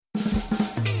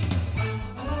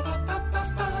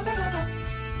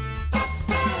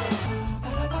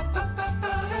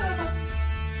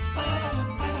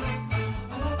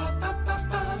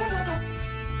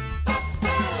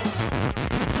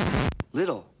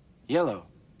Yellow.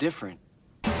 Different.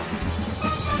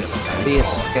 The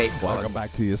Escape Pod. Welcome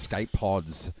back to the Escape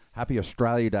Pods. Happy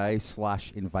Australia Day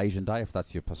 / Invasion Day, if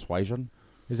that's your persuasion.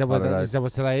 Is that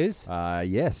what today is?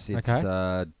 Yes,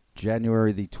 it's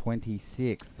January the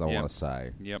 26th, I want to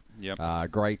say.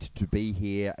 Yep. Great to be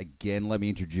here again. Let me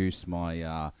introduce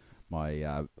my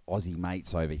my Aussie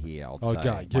mates over here.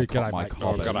 G'day, my mate.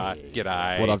 coppers.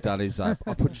 G'day. What I've done is I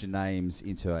put your names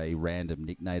into a random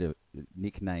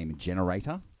nickname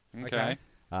generator. Okay.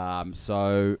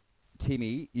 So,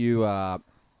 Timmy, you are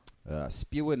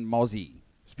Spewin' Mozzie.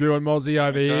 Spewing Mozzie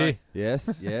over here.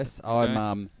 Yes.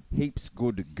 I'm Heaps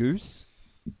Good Goose.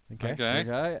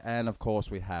 Okay. And of course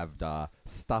we have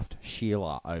Stuffed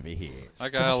Sheila over here.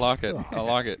 Okay, I like it.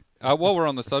 While we're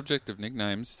on the subject of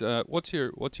nicknames, what's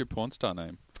your porn star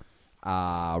name?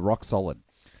 Rock Solid.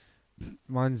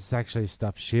 Mine's actually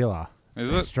Stuffed Sheila. Is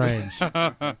it? Strange.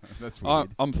 That's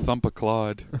weird. I'm Thumper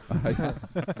Clyde.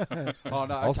 Oh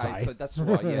no, I'll okay, say. so that's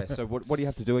right. Yeah. So what do you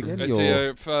have to do again? It's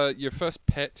your first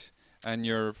pet and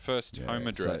your first home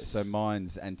address. So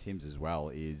mine's and Tim's as well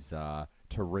is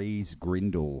Therese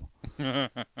Grindle.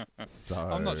 So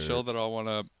I'm not sure that I want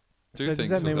to do So things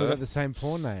does that mean with we've her. got the same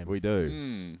porn name? we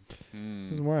do.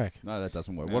 Doesn't work. No, that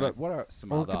doesn't work. No. What are some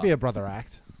Well, it other? could be a brother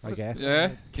act, I guess.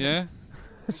 Yeah.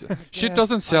 Shit Yes,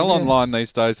 doesn't sell I guess. online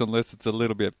these days unless it's a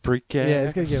little bit freaky. Yeah,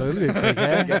 it's going to get a little bit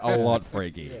freaky. Get a lot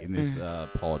freaky in this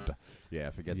pod.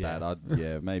 Yeah, forget Yeah.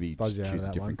 that. Maybe Buzz just you out choose of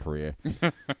a that different career.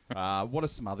 What are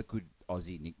some other good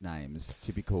Aussie nicknames?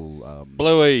 Typical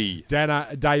Bluey,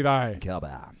 Davo.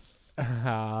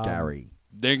 Kelber, Gary,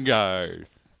 Dingo,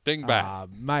 Dingbat,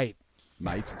 Mate.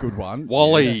 mate's good one.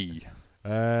 Wally.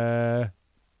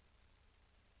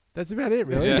 That's about it,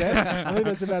 really. Yeah. I think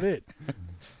that's about it.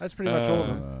 That's pretty much all of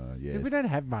them. Yes. We don't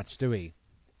have much, do we?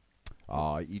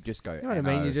 Oh, you just go. You know what I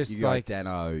mean? Anno, You just go like-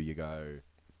 Dano. You go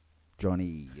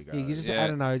Johnny. You go. You just Yeah. add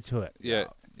an O to it. Yeah.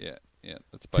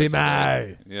 That's basically Timo.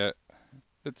 it. Yeah.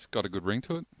 It's got a good ring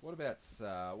to it. What about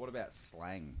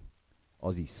slang?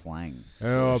 Aussie slang.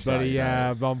 Oh, buddy,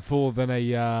 Australia Day. I'm fuller than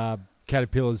a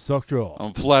caterpillar's sock drawer.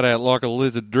 I'm flat out like a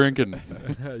lizard drinking.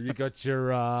 You got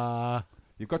your,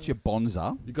 You've got your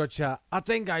Bonza. a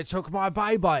dingo took my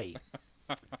baby.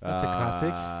 That's a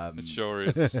classic. It sure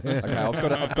is. Okay,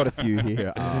 I've got a few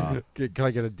here. Can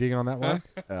I get a ding on that one?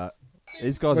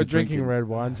 These guys We're are drinking red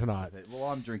wine tonight. Well,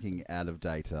 I'm drinking out of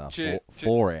date Cheers.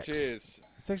 Florex. Cheers.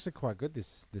 It's actually quite good,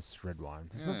 this red wine.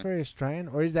 It's not very Australian,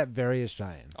 or is that very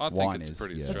Australian? I think Wine it's is,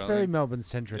 pretty yeah. That's Australian. very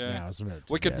Melbourne-centric Yeah. now, isn't it?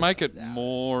 We could Yes. make it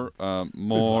more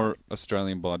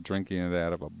Australian by drinking it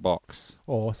out of a box.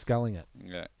 Or sculling it.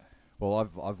 Yeah. Well,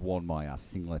 I've worn my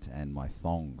singlet and my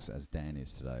thongs as Dan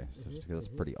is today, so that's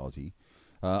pretty Aussie.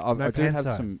 I do pants, have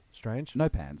though. some Strange. no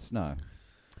pants. No,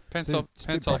 Pants It's off. too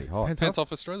Pants off. bloody hot. Pants Pants off?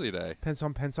 off Australia Day. Pants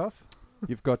on, pants off?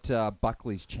 You've got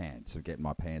Buckley's chance of getting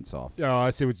my pants off. Oh, I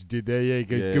see what you did there. Yeah,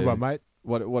 good, Yeah. good one, mate.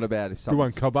 What about if Good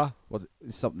one, something's, Cobber.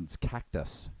 something's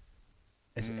cactus?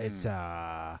 It's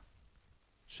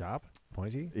sharp,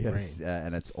 pointy, Yes, green.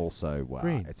 and it's also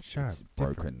Green, it's sharp, it's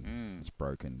broken. Mm. It's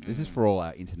broken. This is for all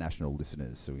our international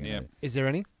listeners. So we Yeah. know. Is there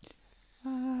any?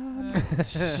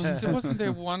 Wasn't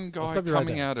there one guy stop you right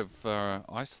coming there. out of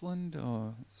Iceland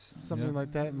or Something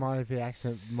like that. Might have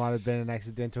been an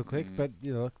accidental click, but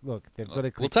look, they've got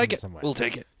a click We'll take from it. somewhere. We'll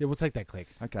take it. Yeah, we'll take that click.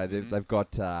 Okay, they've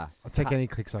got I'll take any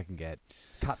clicks I can get.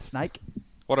 cut snake.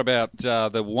 What about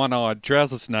the one-eyed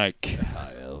trouser snake?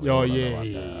 Oh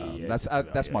yeah.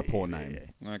 That's my porn name.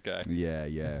 Okay.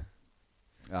 Yeah.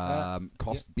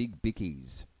 Cost big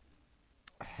bickies.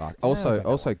 know Also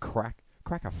about that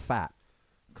crack a fat.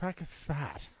 Crack a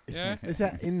fat. Yeah. Is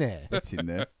that in there? That's in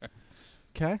there.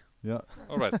 Okay. Yeah.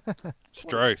 All right.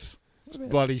 Struth.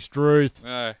 Bloody Struth.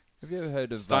 Yeah. Have you ever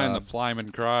heard of Stay in the flaming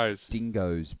crows.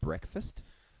 Dingo's breakfast?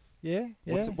 Yeah.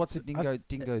 What's a dingo's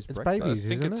it's breakfast? I babies,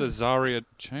 think isn't it's it? a Zaria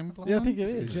Chamberlain. Yeah, I think it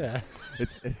is. Yeah.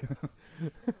 It's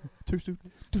too soon.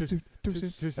 Too soon.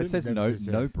 It says Never no too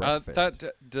soon. no breakfast.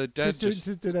 The Too dad soon just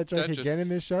to do that joke Dad again just- in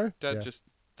this show?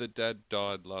 the dad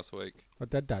died last week. Oh,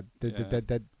 dad. The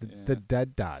Yeah.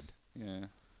 dad died. Yeah.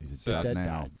 He's a Sad. dad Dad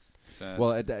now. died. Sad.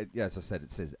 Well, as I said, it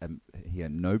says here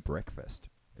no breakfast.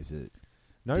 Is it?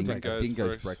 No Dingo- breakfast. Dingo's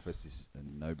Dingo's breakfast. breakfast is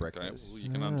no okay, breakfast. well, you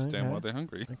can Oh, understand okay. why they're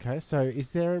hungry. Okay, so is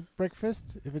there a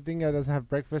breakfast? If a dingo doesn't have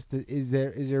breakfast, is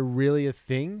there really a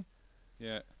thing?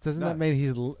 Yeah. Doesn't No. that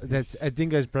mean that's a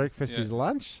dingo's breakfast Yeah. is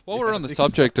lunch? While we're on the think so.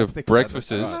 subject I of think so, breakfasts,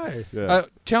 that's No.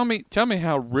 Yeah. tell me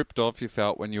how ripped off you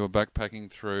felt when you were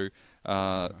backpacking through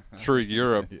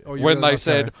Europe Oh, you when really they like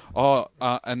said,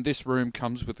 and this room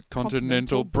comes with a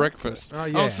continental breakfast. Oh, I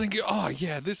yeah. was thinking,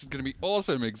 this is going to be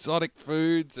awesome, exotic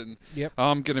foods, and Yep.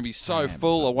 I'm going to be so Hams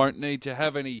full I and- won't need to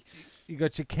have any, You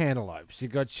got your cantaloupes. You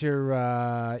got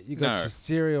your your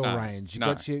cereal No. range. You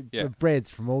No. got your Yeah. breads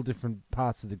from all different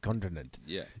parts of the continent.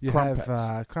 Yeah. You Crumpets.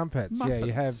 have crumpets. Yeah,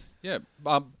 you have Yeah.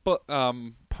 But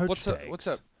poached what's that?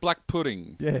 eggs. Black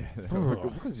pudding. Yeah. Oh.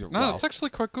 Because you're- No, well, it's actually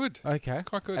quite good. Okay. It's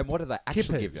quite good. and what do they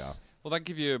actually give you? Kippers. Well, they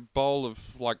give you a bowl of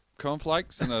like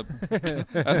cornflakes and a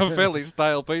and a fairly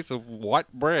stale piece of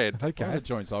white bread. One of the Okay.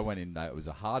 joints I went in, it was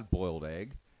a hard-boiled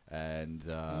egg and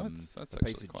that's a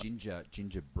actually piece of quite-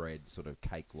 gingerbread sort of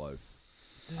cake loaf.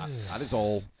 That is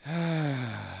all.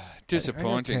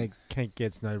 Disappointing. Can't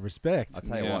gets no respect. I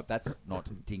tell you Yeah. what, that's not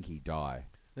dinky dye.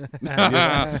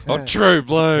 Oh, true Have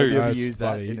blue. you ever That's used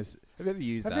that? funny. Have you ever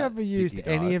used Have that? you ever used dinky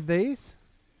any dye? of these?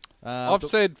 I've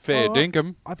said fair Oh,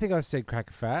 dinkum. I think I said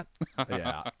cracker fat.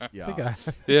 Yeah, I yeah. think I,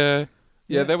 Yeah,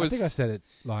 that I was. think I said it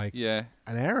like Yeah,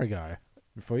 an hour ago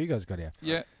before you guys got here.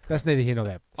 yeah. That's neither here nor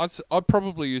there. I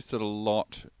probably used it a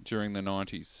lot during the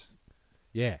 90s.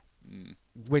 Yeah. Mm.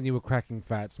 When you were cracking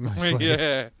fats mostly.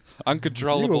 Yeah,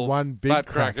 uncontrollable. You were one big fat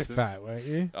crack crackers. fat, weren't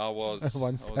you? I was. At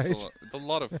one I was stage. a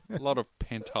lot of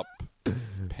pent up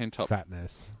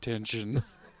Fatness. tension.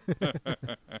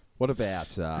 What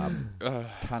about Uh,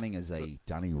 cunning as a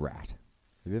dunny rat?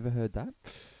 Have you ever heard that?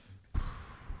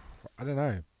 I don't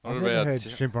know. What I've never about- heard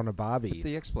shrimp on a Barbie.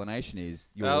 The explanation is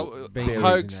being used in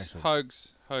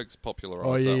Hoax action. popularised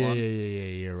Oh yeah, that yeah, one.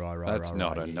 yeah, right. That's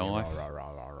not a yeah, knife.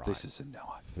 Right. This is a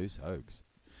knife. Who's Hoax?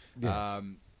 Yeah.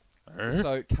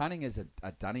 So cunning as a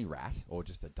dunny rat, or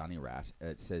just a dunny rat,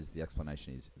 it says the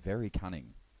explanation is very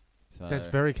cunning. So That's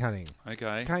very cunning.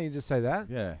 Okay. Can't you just say that?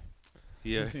 yeah.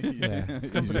 Yeah. Yeah, it's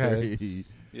He's complicated. very-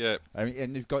 Yeah. I mean,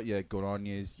 and you've got your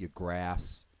goodonias, your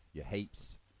grouse, your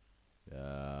heaps.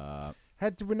 How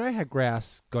do we know how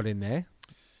grouse got in there?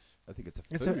 I think it's a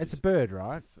It's food. a bird,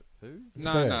 right? Food? It's a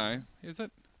No, bird. no. Is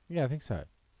it? Yeah, I think so.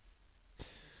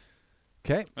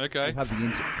 Okay, Okay. We'll have the Yeah,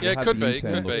 we'll have could the be.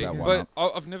 intern Could look be. that one But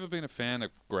up. I've never been a fan of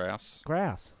grouse.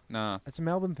 grouse. Nah. It's a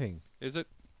Melbourne thing. Is it?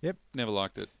 Yep. Never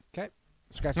liked it.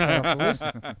 Scratch that off the list.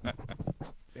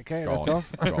 Okay, Gone. that's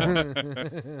off.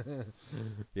 Gone.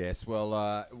 Yes.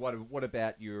 Well, what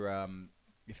about your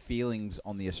feelings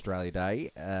on the Australia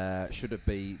Day? Should it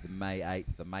be the May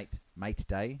 8th, the Mate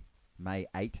Day? May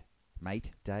 8th,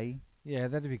 Mate Day. Yeah,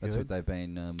 that'd be That's good. what they've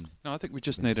been. No, I think we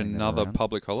just Been need seeing that another around.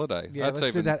 public holiday. Yeah, That's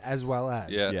let's do even. that as well as.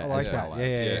 Yeah, Yeah, I like as that. well Yeah,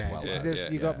 as, yeah, yeah, yeah. well 'Cause as, there's- yeah,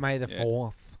 you got yeah. May the Yeah.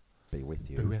 4th. Be with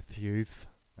you, Be with youth.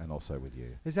 and also with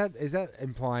you. Is that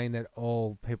implying that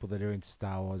all people that are into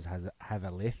Star Wars have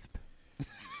a lisp?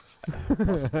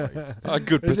 Possibly. A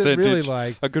good Is it really percentage.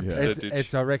 like? A good Yeah. percentage.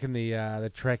 It's I reckon the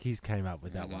Trekkies came up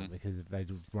with that one Mhm. because they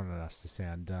just wanted us to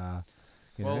sound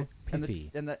you Well, know and, pithy.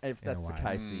 if in a that's the way.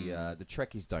 case, Mm. the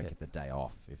Trekkies don't Yeah. get the day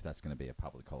off if that's going to be a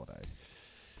public holiday.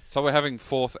 So we're having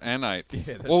 4th and 8th.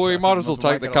 Yeah, that's Well, we right. might as well Might as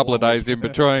well take the make it a couple of long days in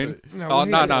between. No, Oh well,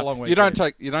 no, here's- a long no! You don't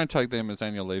weekend. take them as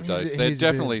annual leave Here's days. a- They're here's a bit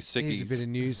of- definitely Here's a bit sickies. of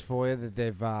news for you that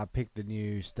they've picked the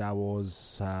new Star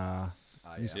Wars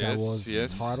new Star Yes, Wars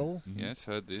yes. title. Mhm. Yes,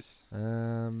 heard this.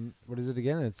 What is it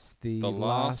again? It's the The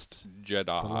Last Jedi.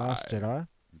 The Last Jedi.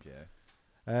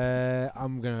 Yeah.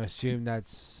 I'm gonna assume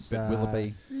that's But will it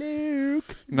be?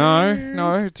 Luke.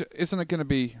 No. Isn't it going to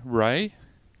be Ray?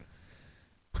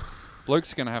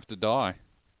 Luke's going to have to die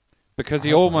because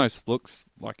he I hope almost looks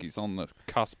like he's on the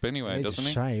cusp anyway, Needs doesn't a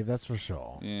he? shave, that's for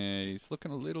sure. Yeah, he's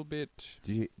looking a little bit.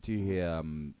 Do you hear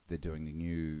they're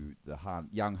doing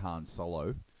young Han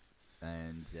Solo,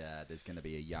 and there's going to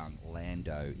be a young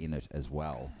Lando in it as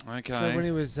well. Okay. So when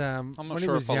he was I'm not when he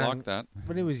sure was if I young, like that.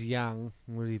 when he was young,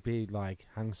 would he be like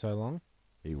hung so long?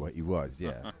 He was,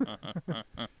 yeah.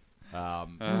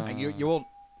 And you all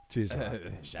Cheers.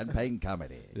 champagne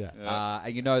comedy. Yeah. Yeah.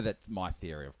 And you know that's my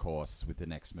theory, of course, with the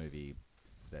next movie,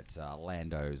 that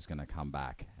Lando's going to come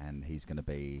back and he's going to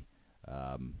be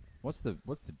what's the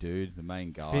dude, the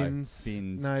main guy? Finn's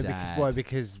dad.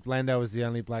 because Lando was the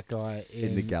only black guy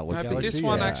In the No, galaxy. but this Yeah.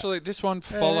 one actually, this one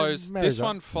follows. marries This up.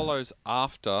 one follows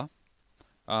after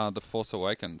the Force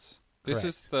Awakens. This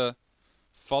is the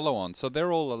follow-on, so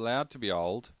they're all allowed to be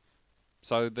old.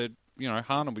 So that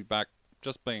Han will be back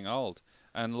just being old,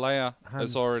 and Leia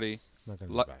has already Not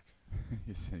gonna La- be back.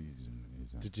 He's-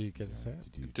 Did you get to say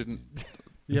it? Did you- didn't.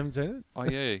 You haven't seen it? Oh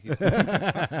yeah,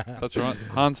 that's right.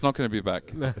 Han's not going to be back,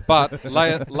 but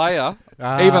Leia,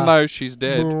 even though she's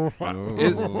dead,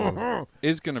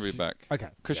 is going to be back Okay.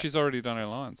 because she's already done her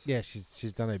lines. Yeah,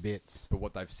 she's done her bits. But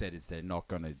what they've said is they're not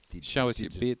going to Show us your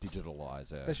bits.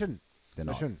 digitalize her. They shouldn't. They're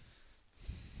They not. shouldn't.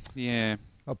 Yeah.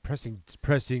 Oh, pressing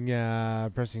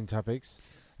topics.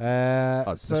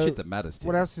 Oh, it's the so shit that matters to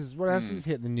what you. else is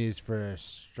hitting the news for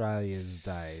Australia's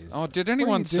days? Oh, did What do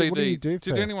anyone you do- see what do you do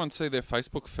Did for- anyone see their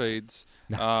Facebook feeds?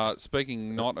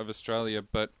 Speaking not of Australia,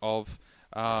 but of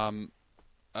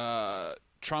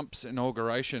Trump's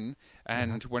inauguration,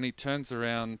 and when he turns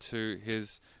around to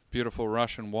his beautiful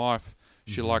Russian wife,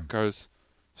 she like goes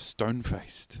stone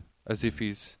faced, as if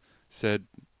he's said,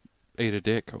 "Eat a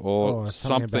dick" or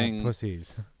something about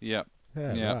pussies. Yep.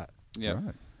 Yeah, Yeah. right. Yep.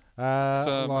 Right.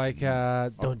 So,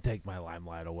 Don't take my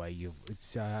limelight away.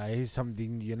 Here's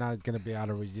something you're not gonna be able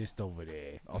to resist over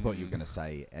there. I thought you were going to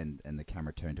say, and the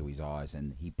camera turned to his eyes,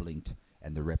 and he blinked,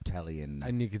 and the reptilian.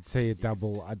 And you could see a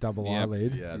double Yep.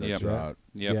 eyelid. yeah, that's Yep. right.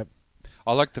 Yep.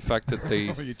 I like the fact that the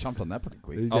You jumped on that pretty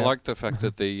quick. Is I that- like the fact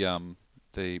that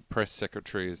the press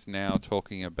secretary is now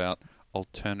talking about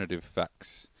alternative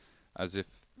facts, as if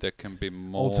there can be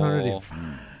Alternative.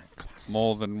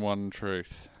 more than one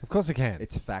truth. Of course it can.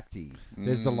 It's facty.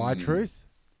 There's the lie truth,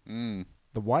 Mm.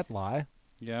 the white lie,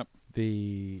 Yep.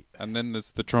 the And then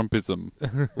there's the Trumpism,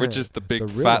 which is the big The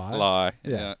real fat lie. lie.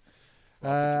 Yeah.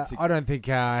 It's a- I don't think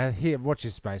here. Watch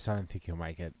your space. I don't think you'll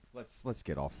make it. Let's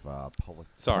get off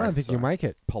Sorry. I don't think you'll make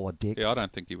it. politics. Yeah, I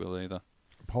don't think you will either.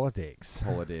 Politics.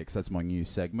 Politics. That's my new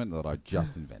segment that I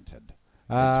just invented.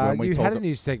 It's when we You talk had a ab-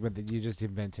 new segment that you just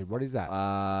invented. What is that?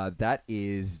 That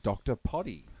is Dr.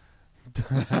 Potty.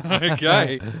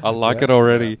 Okay. I like it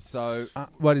already. So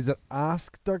What is it?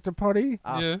 Ask Dr. Potty.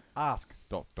 ask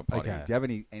Dr. Potty. Okay. Do you have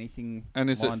anything And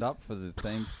is it- lined up for the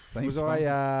theme Was song?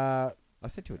 I? I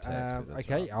sent you a text. with this,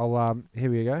 Okay. right? I'll. Here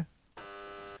we go.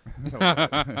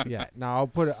 Oh, Yeah. No, I'll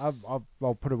put it. I'll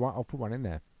put it. I'll put one in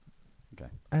there. Okay.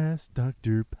 Ask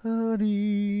Dr.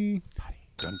 Potty.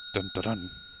 Dun, dun, dun, dun.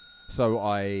 So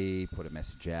I put a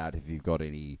message out. If you've got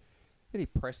any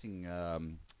pressing,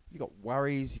 you got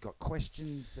worries, you got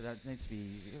questions that needs to be,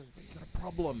 you got a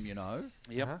problem, Yep.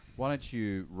 Uh-huh. why don't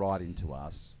you write into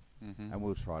us, Mhm. and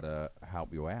we'll try to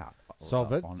help you out.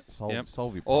 Solve it. Solve Yep.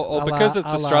 solve your Or problem. because it's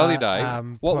I'll, Australia Day,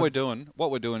 what put- we're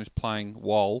doing is playing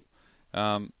Wall.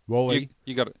 Wally.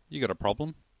 You got a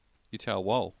problem? You tell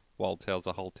Wall. Wall tells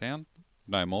the whole town.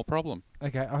 No more problem.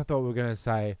 Okay, I thought we were going to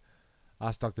say,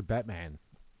 ask Dr. Batman.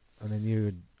 And then you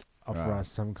would offer Right. us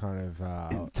some kind of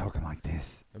And talking like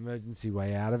this. emergency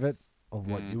way out of it, of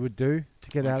what Mm. you would do to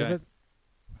get out of Okay. it.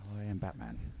 Well, I am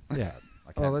Batman. Yeah.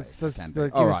 I can Oh, be, let's- I let's- can be.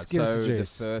 give All us- right, give us so a the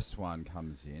juice. first one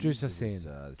comes in. Juice us This is,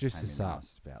 in. this Juice came us in up.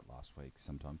 about last week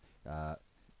sometime.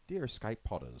 Dear Escape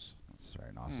Potters. That's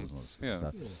very nice, Mm, isn't it? yeah.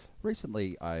 So,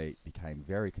 recently, I became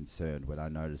very concerned when I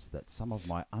noticed that some of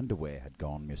my underwear had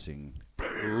gone missing.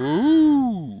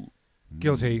 Ooh.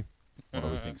 Guilty. What do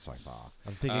we think so far?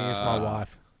 I'm thinking it's my Uh,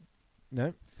 wife.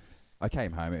 No? I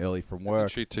came home early from Isn't work,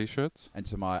 she t-shirts? and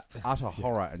to my utter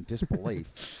horror and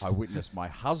disbelief, I witnessed my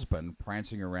husband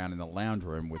prancing around in the lounge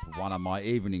room with one of my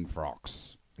evening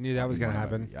frocks. Knew that was going to One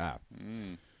of them, happen. Yeah.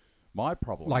 Mm. My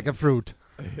problem Like a is- fruit.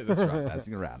 That's right,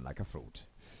 dancing around like a fruit.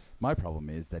 My problem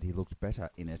is that he looked better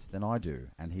in it than I do,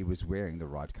 and he was wearing the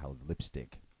right coloured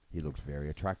lipstick. He looked very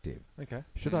attractive. Okay.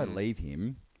 Should I leave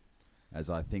him, as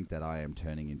I think that I am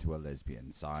turning into a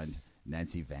lesbian? Signed,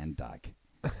 Nancy Van Dyke.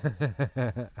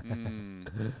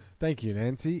 Mm. Thank you,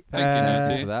 Nancy. Thank you, Nancy.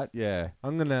 Thank you for that. Yeah.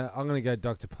 I'm gonna go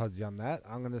Dr. Podsy on that.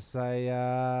 I'm gonna say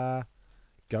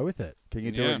go with it. Can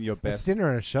you do Yeah. it in your It's best? dinner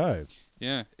and a show.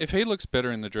 Yeah. If he looks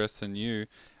better in the dress than you,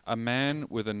 a man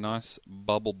with a nice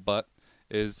bubble butt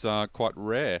is quite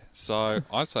rare. So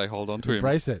I say hold on to him.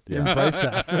 Embrace it. Yeah. Embrace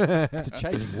that. It's a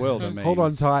changing world. I mean, Hold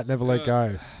on tight, never let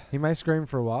go. He may scream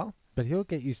for a while, but he'll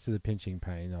get used to the pinching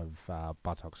pain of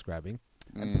buttocks grabbing.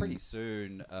 And pretty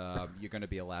soon, you're going to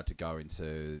be allowed to go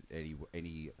into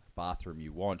any bathroom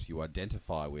you want, you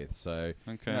identify with. So,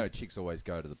 Okay. chicks always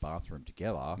go to the bathroom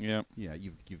together. Yep.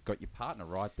 You've got your partner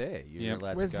right there. You're Yep.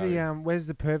 allowed Where's to go. where's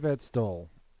the pervert stall?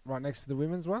 Right next to the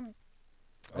women's one?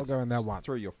 I'll go in that one.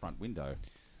 Through your front window.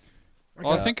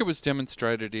 I think it was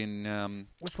demonstrated in.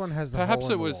 Which one has the Perhaps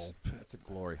hole it in the was. It's a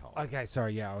glory hole. wall? Okay,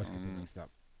 sorry, yeah, I was getting mixed up.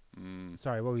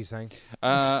 Sorry, what were you saying?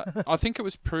 I think it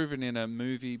was proven in a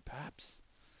movie, perhaps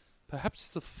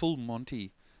the Full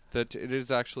Monty, that it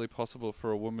is actually possible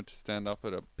for a woman to stand up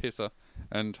at a pisser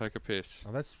and take a piss.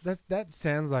 Oh, that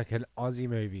sounds like an Aussie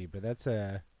movie, but that's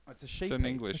a It's a It's sheep. an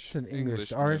English. it's an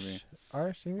English, movie.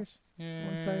 Irish English.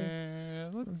 Yeah, say-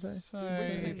 let's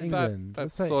say- say England. that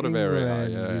Let's say sort of area.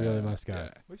 England, Yeah, you really must go. yeah.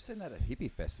 We've seen that at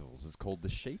hippie festivals. It's called the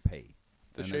sheepy.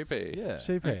 The And it's- sheepy. Yeah.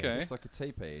 Sheepy. Okay. It's like a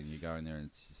teepee, and you go in there and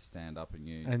you stand up and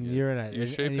you And you urinate You're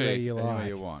sheepy. anywhere you anywhere like.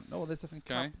 you want. Oh, there's a Okay.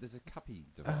 cup. There's a cuppy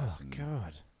device. Oh and-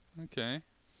 God. Okay.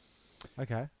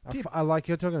 Okay. Dip. I like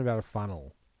you're talking about a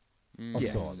funnel. Of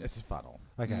Yes, sorts. it's a funnel.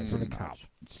 Okay, so the Mm. cup.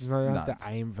 It's You don't have nuts.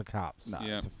 to aim for cups. No,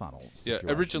 Yeah. it's a funnel. Yeah,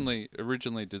 situation.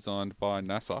 originally designed by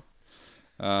NASA,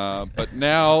 but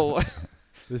now,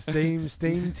 The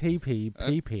steam teepee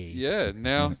PP. yeah,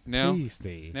 now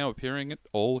Beastie. now appearing at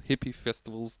all hippie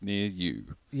festivals near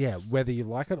you. Yeah, whether you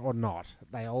like it or not,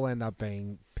 they all end up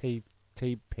being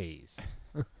PTPs.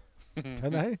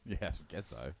 Don't they? Yeah, I guess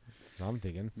so. I'm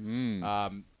thinking.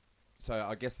 Mm. So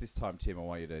I guess this time, Tim, I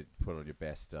want you to put on your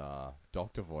best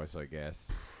doctor voice, I guess.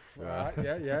 Right,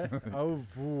 yeah. Oh,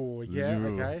 ooh, yeah,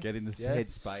 Ooh, okay. Get in the Yeah.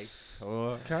 headspace.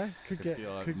 Oh, Okay, could could get.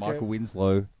 feel like Could Michael get,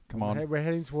 Winslow. Come on. Hey, we're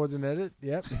heading towards an edit.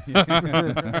 Yep.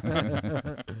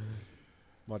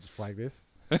 Might just flag this.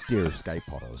 Dear escape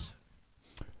potters,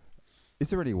 is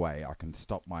there any way I can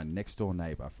stop my next door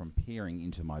neighbour from peering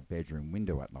into my bedroom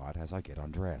window at night as I get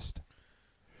undressed?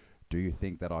 Do you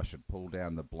think that I should pull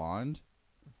down the blind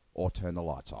or turn the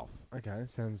lights off? Okay,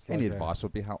 sounds like Any a, advice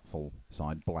would be helpful.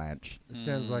 Signed, Blanche.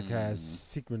 sounds like a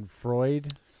Sigmund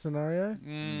Freud scenario.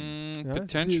 Mm, Yeah?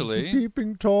 potentially. The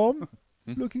peeping Tom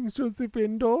Hmm? looking through the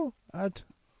window at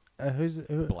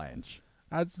who, Blanche.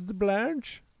 at the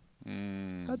Blanche.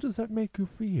 Mm, How does that make you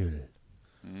feel?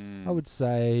 mm. I would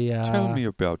say. Tell me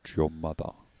about your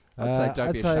mother. I'd say don't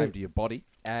I'd be say- ashamed of your body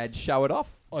and show it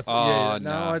off. I'd say, Oh, no,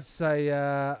 nah.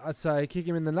 I'd say kick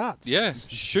him in the nuts. Yeah,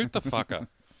 shoot the fucker.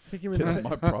 kick him in Get off the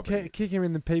my property. kick him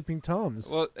in the peeping toms.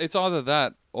 Well, it's either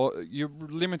that or you're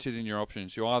limited in your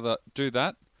options. You either do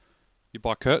that, you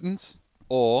buy curtains,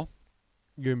 or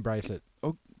You embrace it.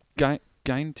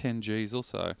 gain 10 G's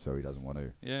also. So he doesn't want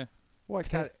to. Yeah. Why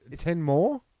Ten, can't 10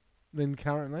 more than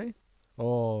currently,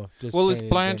 or just Well, 10 is in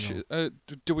Blanche? general?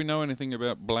 Do we know anything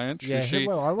about Blanche? Yeah, is she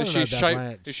well, I wanna is know she about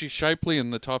Blanche. Is she shapely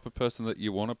and the type of person that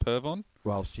you want to perv on?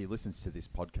 Well, she listens to this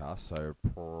podcast, so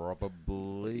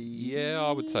probably. Yeah,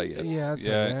 I would say yes. Yeah, I'd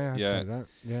say, yeah, I'd say that.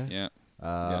 Yeah.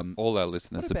 yeah. Um, All our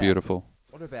listeners what are about- beautiful,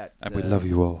 What about? and we love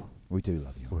you all. We do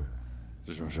love you.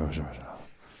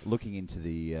 Looking into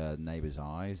the neighbour's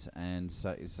eyes and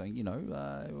saying,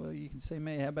 well, you can see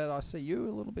me. How about I see you?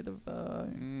 A little bit of.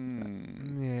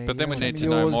 Yeah, But then we you need know, to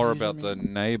know yours more is- about the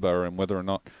neighbour and whether or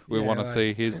not we Yeah, want to like-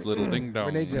 see his little ding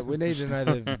dong. We need to know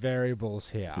the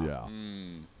variables here. Yeah.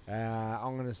 Mm,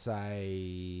 I'm gonna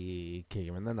say kick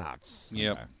him in the nuts.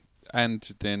 yep. Okay. And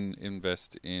then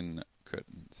invest in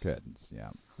curtains. Curtains. Yeah.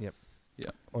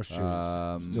 Or shoes.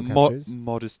 Um, Still count shoes?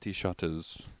 Modesty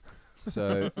shutters.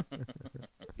 So,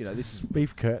 this is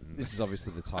Beef curtains. this is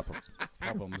obviously the type of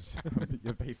problems.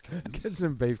 Your beef curtains. Get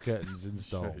some beef curtains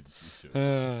installed.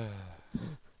 You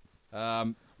should.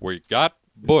 We got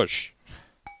Bush.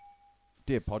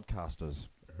 Dear podcasters,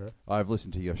 Uh-huh. I've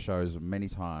listened to your shows many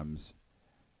times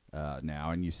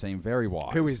now, and you seem very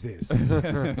wise. Who is this?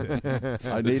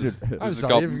 I needed. I'm This has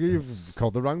sorry, got- you've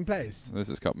called the wrong place. This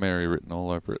has got Mary written all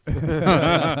over it.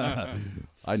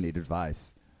 I need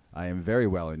advice. I am very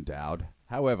well endowed.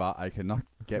 However, I cannot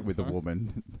get with a Uh-huh.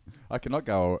 woman. I cannot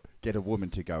get a woman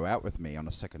to go out with me on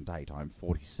a second date. I'm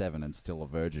 47 and still a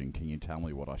virgin. Can you tell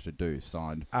me what I should do?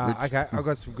 Signed. Rich. Okay, I've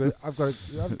got some good. I've got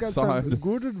some Signed.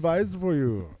 good advice for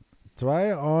you.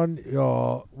 Try on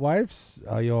your wife's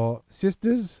or your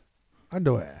sister's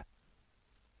underwear.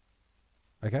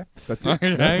 Okay. That's it.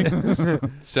 Okay.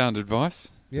 Sound advice.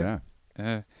 Yep.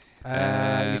 Yeah.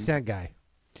 Yeah. You Um, sound gay.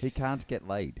 He can't get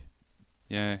laid.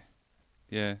 Yeah.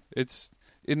 Yeah. It's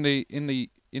in the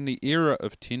era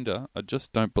of Tinder. I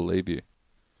just don't believe you.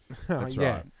 That's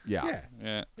yeah. right. Yeah. Yeah.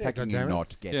 Yeah. Yeah, How can you goddammit.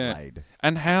 not get Yeah. laid?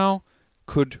 And how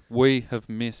could we have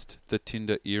missed the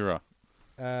Tinder era?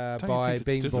 Don't you By think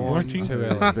being it's born disappointing? too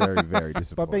It's early. very, very By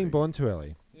disappointing. being born too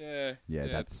early. Yeah. Yeah,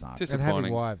 that sucks. And having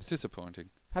Disappointing. wives. Disappointing.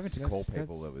 Having to That's- call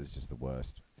people, that's- that was just the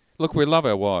worst. Look, we love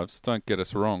our wives. Don't get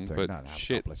us wrong, So, but no,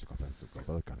 shit. God bless you, God bless you, God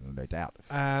bless you, God, no doubt.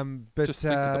 But Just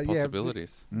think of the yeah,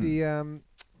 possibilities. The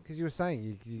because you were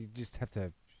saying you just have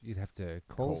to you'd have to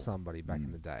call Call. somebody back in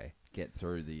Mm. the day. Get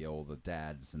through all the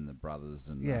dads and the brothers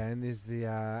and Yeah, and there's the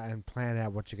and plan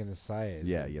out what you're going to say.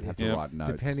 yeah, you'd have to Yep. write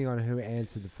notes. depending on who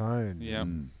answered the phone. Yep.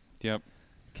 Mm. Yep.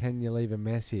 Can you leave a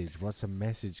message? What's a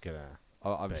message gonna?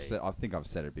 I've Be. I think I've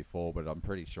said it before, but I'm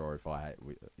pretty sure if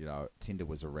Tinder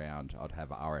was around, I'd have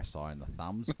RSI in the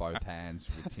thumbs, both hands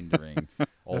with Tindering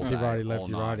all Lefty, day, righty, all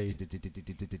lefty, night. righty.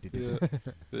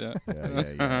 Yeah.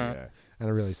 Yeah. And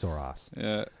a really sore ass.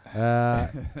 Yeah.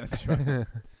 That's right.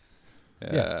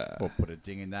 Yeah. We'll put a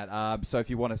ding in that. So if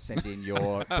you want to send in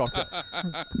your doctor,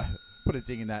 put a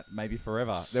ding in that maybe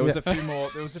forever. There was a few more.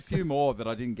 There was a few more that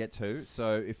I didn't get to.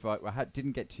 So if I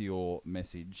didn't get to your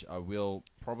message, I will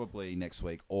probably next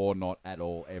week or not at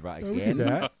all ever again.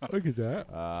 Look at that.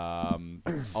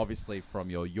 Obviously from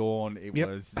your yawn, it Yep.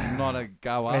 was not a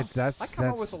goer. That's I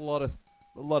come up with a lot of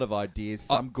a lot of ideas.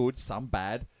 Some good, some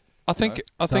bad. I think.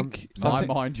 I Some- think. some- I My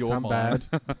think mind, your some mind.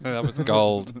 that was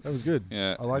gold. That was good.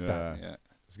 Yeah. I like that. Yeah.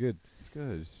 It's good. It's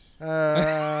good.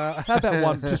 How How about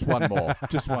one? Just one more.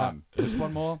 Just one. Just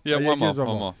one more. Yeah. Oh, yeah, One more. give us one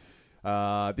One more.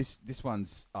 more. This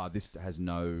one's this has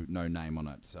no name on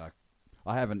it. So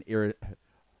I have an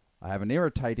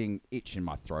irritating itch in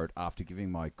my throat after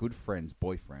giving my good friend's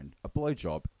boyfriend a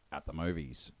blowjob at the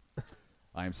movies.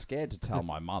 I am scared to tell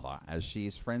my mother, as she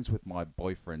is friends with my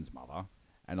boyfriend's mother,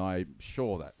 and I'm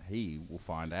sure that he will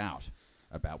find out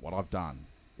about what I've done.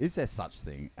 Is there such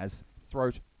thing as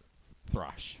throat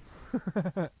thrush?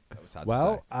 That was hard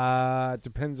to say.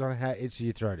 depends on how itchy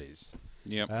your throat is.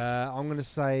 Yep. I'm going to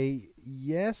say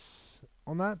yes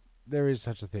on that. There is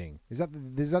such a thing. Is that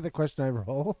the question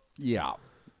overall? Yeah.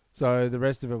 So the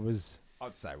rest of it was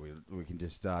I'd say we can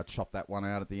just chop that one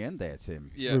out at the end there,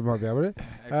 Tim. Yeah. we might be able to.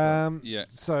 Excellent. Yeah.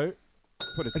 So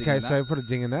Put a tick okay, in so that. put a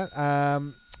ding in that.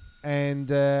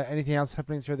 And anything else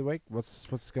happening through the week?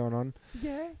 What's going on?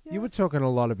 Yeah. You were talking a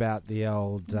lot about the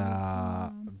old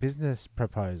business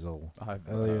proposal I've,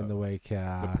 earlier in the week.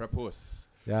 the prepuce.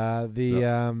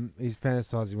 He's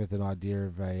fantasizing with an idea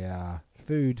of a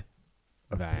food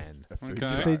van. A food Okay. Did you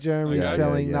truck. see Jeremy Yeah,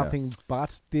 selling yeah, yeah. nothing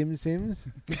but dim sims?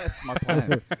 That's my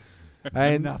plan.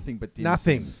 And nothing but dim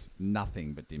nothing. sims.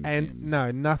 Nothing but dim And sims. no,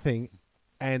 nothing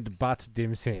and but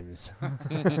dim sims.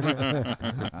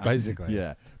 Basically.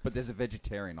 Yeah, but there's a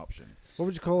vegetarian option. What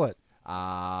would you call it?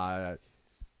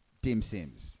 Dim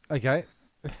sims. Okay.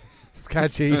 It's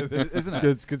catchy. Isn't it?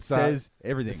 Good start. Says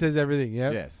everything. It says everything,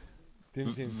 yeah. Yes.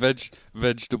 Dim sims.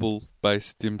 Vegetable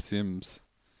based dim sims.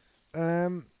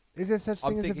 Is there such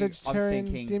I'm thing as a thinking- I'm vegetarian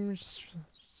thinking- dim?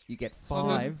 You get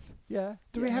 5. Yeah.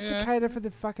 Do we have Yeah. to cater for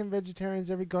the fucking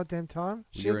vegetarians every goddamn time?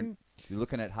 Shouldn't. You're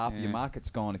looking at half of your Yeah. market's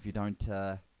gone if you don't.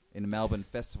 In a Melbourne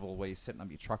festival where you're setting up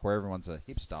your truck where everyone's a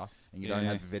hipster and you don't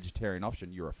Yeah. have a vegetarian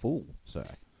option, you're a fool, sir.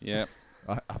 Yep.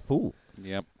 A fool.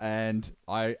 Yep. And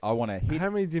I want to hit. How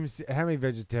many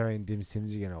vegetarian dim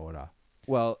sims are you gonna order?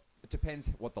 Well, it depends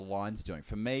what the line's doing.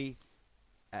 For me,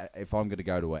 if I'm going to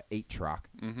go to a eat truck,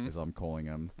 Mhm. as I'm calling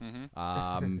them,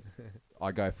 Mhm.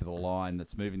 I go for the line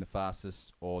that's moving the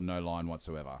fastest or no line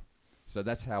whatsoever. So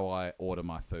that's how I order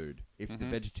my food. If the Mhm.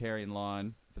 vegetarian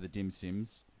line for the dim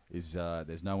sims is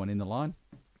there's no one in the line,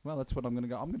 well, that's what I'm going to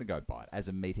go. I'm going to go buy it as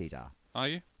a meat eater. Are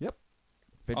you?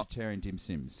 Vegetarian dim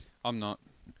sims. I'm not.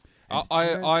 And I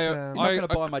You're You're not going to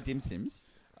buy my dim sims?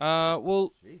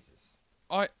 well, Jesus.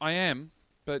 I am,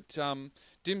 but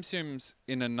dim sims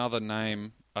in another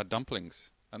name are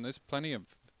dumplings, and there's plenty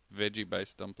of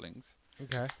veggie-based dumplings.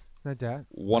 Okay, no doubt.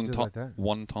 Wonton, like that.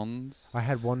 wontons. I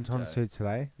had wonton Okay. soup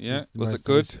today. Yeah, It's the was it most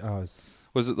good? delicious-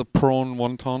 Was it the prawn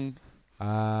wonton?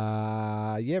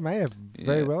 yeah, may have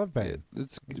very Yeah, well have been. yeah,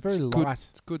 it's very good. light.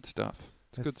 It's good stuff.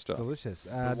 It's good It's stuff. delicious.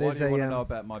 But why There's do you want a to know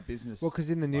about my business? well, because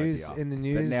in the news, idea? in the That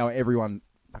news, now everyone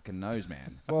fucking knows,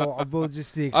 man. well,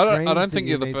 just the I extremes don't that think you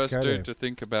you're the need first go dude to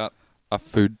think about a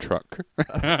food truck.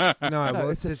 No, well,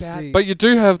 it's it's about- the, But you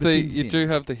do have The the dim you do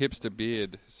sims. have the hipster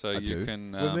beard, so I you do.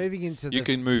 can we're moving into you the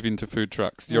can move into food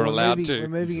trucks. well, You're we're allowed moving, to. We're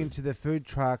moving into the food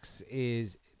trucks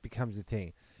becomes a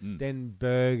thing. Mm. Then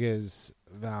burgers,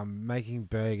 making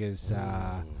burgers,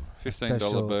 $15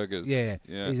 special- burgers. yeah,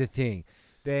 yeah. is a thing.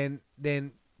 Then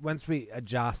once we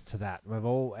adjust to that,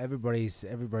 everybody's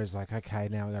like, okay,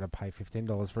 now we got to pay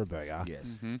 $15 for a burger.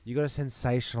 Yes. hmm You got to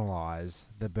sensationalize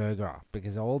the burger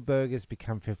because all burgers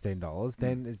become $15.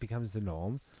 Then it becomes the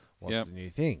norm. What's Yep. the new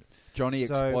thing? Johnny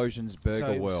So- Explosion's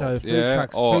Burger World. So food Yeah,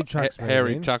 trucks, or food trucks. Harry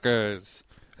moving. Tuckers.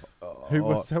 Who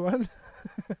Oh, was that one?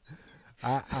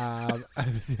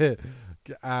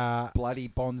 bloody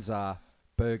Bonza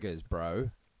burgers, bro.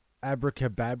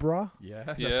 Abracababra. Yeah,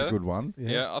 that's Yeah. a good one.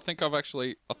 Yeah. I think I've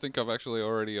actually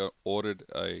already ordered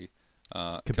a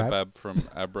Kebab? kebab from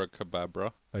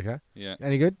Abracababra. Okay. Yeah.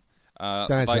 Any good?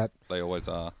 Don't answer they, that. they always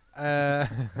are.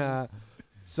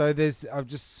 So I've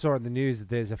just saw in the news that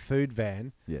there's a food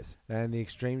van, Yes. and the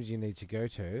extremes you need to go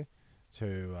to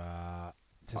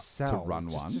sell run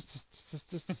just, one.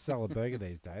 just to sell a burger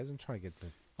these days. I'm trying to get to.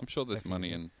 I'm sure there's Definitely.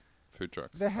 money in food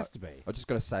trucks. There has to be. I just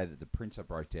got to say that the printer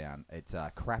broke down. It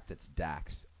crapped its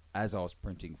DAX as I was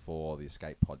printing for the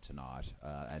Escape Pod tonight,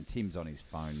 and Tim's on his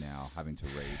phone now having to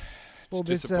read. Well, It's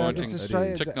disappointing. this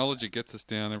Australia, Technology gets us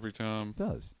down every time. It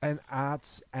does. an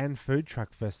arts and food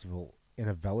truck festival in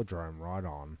a velodrome right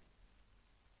on.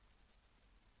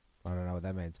 I don't know what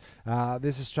that means.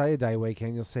 This Australia Day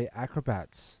weekend, you'll see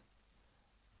acrobats,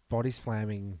 body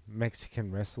slamming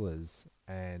Mexican wrestlers,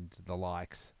 and the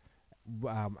likes,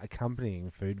 accompanying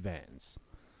food vans.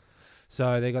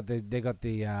 So they got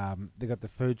the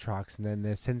food trucks, and then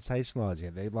they're sensationalizing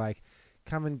it. They're like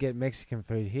come and get Mexican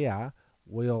food here,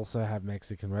 we also have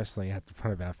Mexican wrestling at the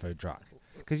front of our food truck.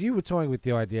 Because you were toying with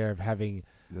the idea of having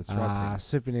That's right. Tim.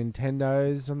 Super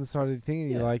Nintendos on the side of the thing,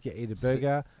 and you Yeah. eat a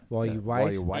burger while Yeah, you While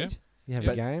wait. you wait. You have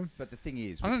But- a game. But the thing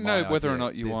is, I with don't my know whether or idea,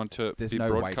 not you there's- want to there's be no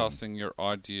waiting. broadcasting your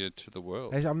idea to the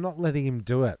world. Actually, I'm not letting him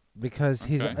do it because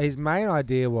Okay. his main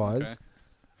idea was, Okay.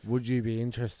 would you be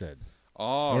interested?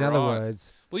 Oh, In right. other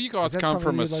words, Well, you guys that come something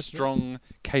from a you'd like to do? strong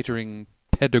catering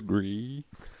pedigree.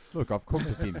 Look, I've cooked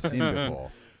a dim sim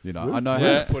before. You know, I know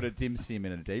Yeah. how to put a dim sim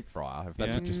in a deep fryer. If that's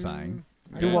Yeah. what you're saying.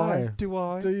 Do Yeah. I? Do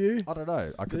I? Do you? I don't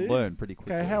know. I Do could you? learn pretty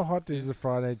quickly. Okay, how hot does the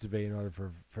fry need to be in order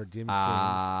for dim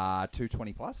sum?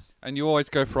 220 plus. And you always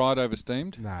go fried over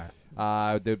steamed?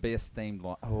 No, There'd be a steamed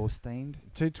steamed.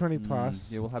 220 plus.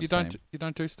 Yeah, we'll have You steamed.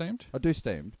 don't do steamed? I do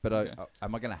steamed, but Okay.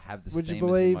 am I going to have the Would you steamers in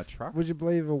believe? my truck? Would you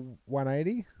believe a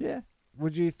 180? Yeah.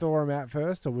 Would you thaw him out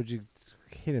first, or would you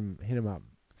hit him up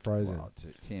frozen? Well,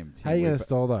 Tim, How are you going we've- to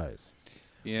store those?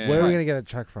 Yeah. Where are we Right. going to get a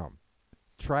truck from?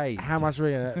 trays? How much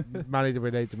money do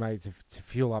we need to make to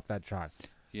fuel up that truck?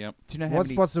 Yep. Do you know how What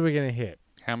many? spots are we going to hit?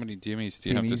 How many dimmies do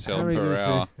you have to Dimmies. sell How many per do you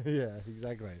hour? see? Yeah,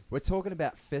 exactly. We're talking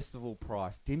about festival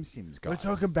price dim sims, guys.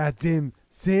 We're talking about Dim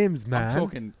Sims,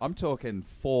 man. I'm talking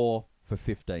 4 for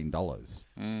 $15.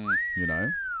 Mm. You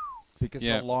know, because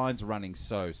Yeah. the line's running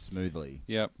so smoothly.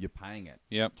 Yep. You're paying it.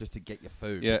 Yep. Just to get your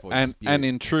food. Yeah, Before you and spew.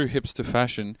 in true hipster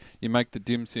fashion, you make the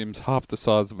dim sims half the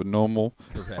size of a normal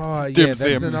Correct. Oh, yeah, dim that's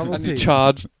sim, the and novelty. you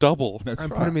charge double. That's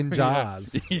And right. put them in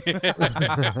jars.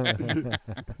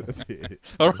 That's it.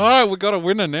 All right, we got a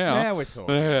winner now. Now we're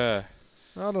talking. Yeah,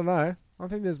 I don't know. I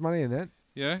think there's money in it.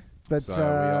 yeah, But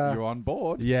So you're on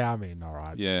board. yeah, I mean, all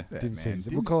right. yeah. Yeah, Dim man, Sims.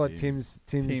 Dim We'll call it Sims.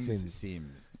 Tim Tim's Sims.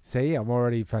 Sims. See, I'm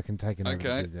already fucking taking over the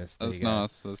Okay, business. There that's you go.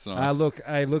 nice. That's nice.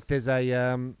 Look.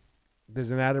 There's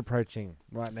an ad approaching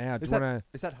right now. Do Is you that, want to?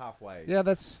 is that halfway? Yeah,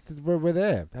 we're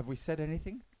there. Have we said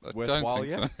anything? I don't worthwhile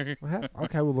think so. Well,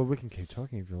 okay, well, look, we can keep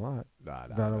talking if you like. No,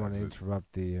 But I don't want to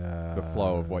interrupt the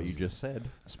flow of what you just said.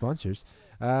 sponsors.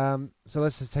 So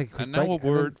let's just take a quick And now break. a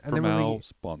word and from then when our we,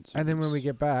 sponsors. and then when we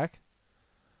get back,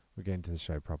 we're getting to the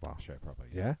show proper. Show properly.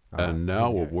 Yeah. And now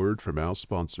Here we a go. word from our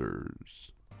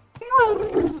sponsors.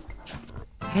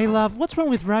 Hey, love, what's wrong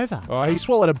with Rover? Oh, he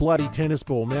swallowed a bloody tennis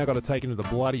ball. Now got to take him to the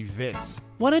bloody vets.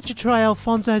 Why don't you try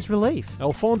Alfonso's Relief?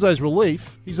 Alfonso's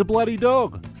Relief? He's a bloody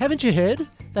dog. Haven't you heard?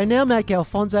 They now make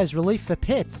Alfonso's Relief for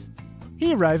pets.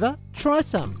 Here, Rover, try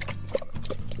some.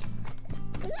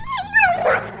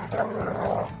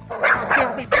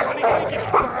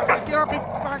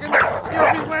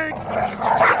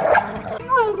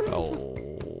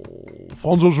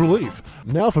 Alfonso's Relief.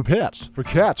 Now for pets, for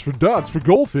cats, for dogs, for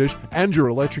goldfish, and your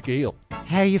electric eel.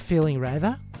 How you feeling,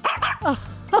 Rover?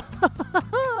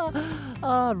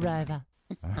 Oh, Rover.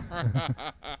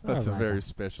 That's a right. very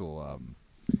special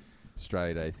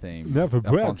Australia Day theme. Now for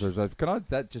Alfonso's Relief.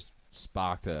 That just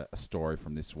sparked a story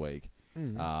from this week.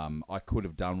 Mm. I could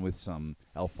have done with some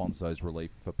Alfonso's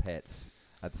Relief for pets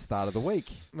at the start of the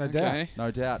week. No doubt. Okay.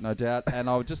 No doubt, no doubt. And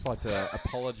I would just like to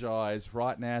apologise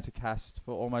right now to Cass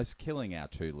for almost killing our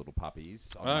two little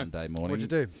puppies on Oh. Monday morning. What'd you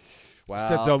do? Well,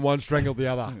 Stepped on one, strangled the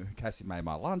other. Cassie made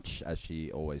my lunch, as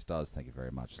she always does. Thank you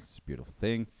very much. It's a beautiful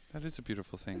thing, That is a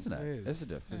beautiful thing. isn't it? It is.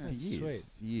 Isn't it? For, Yeah, for it's years. sweet.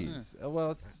 For years.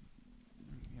 Well, it's,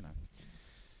 you know.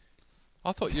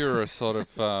 I thought you were a sort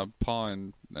of pie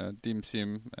and dim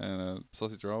sim and a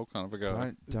sausage roll kind of a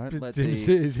guy. Don't let Dim the...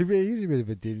 Sim, he's a bit of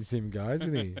a dim sim guy,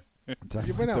 isn't he? don't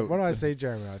when, let the- when I see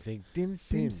Jeremy, I think dim Dim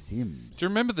sims. Sims. Do you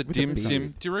remember the With the dim sim?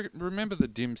 beers. Do you remember the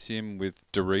dim sim with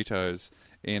Doritos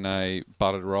in a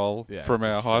buttered roll Yeah, from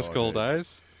our for high sure, school dude.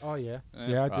 days? Oh yeah, Yeah.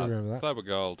 yeah, I do Right. remember that. They were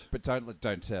gold. But don't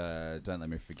let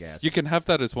me forget. You can have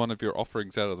that as one of your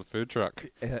offerings out of the food truck.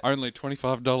 Only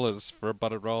 $25 for a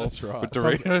buttered roll That's right. with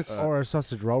Sausage- Doritos. Or a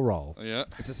sausage roll. Yeah.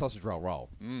 It's a sausage roll.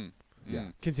 Mm. Yeah.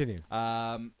 Mm. Continue.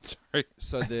 Sorry.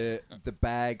 So the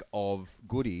bag of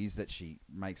goodies that she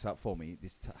makes up for me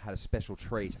had a special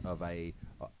treat of an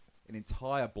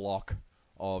entire block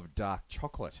of dark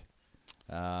chocolate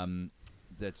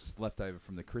that's left over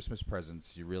from the Christmas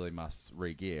presents you really must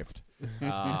re-gift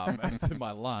to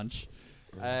my lunch,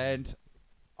 and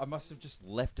I must have just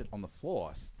left it on the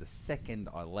floor. The second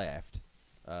I left,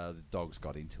 the dogs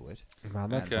got into it.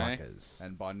 Motherfuckers.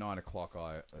 And by 9 o'clock,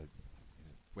 I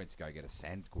went to go get a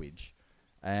sandwich,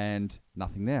 and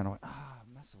nothing there. And I went, I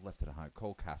must have left it at home.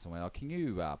 Called Cass and went, can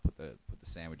you put the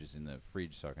sandwiches in the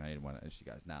fridge so I can eat one? And she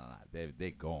goes, no,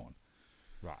 they're gone.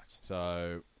 Right.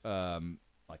 So,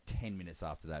 like 10 minutes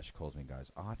after that, she calls me and goes,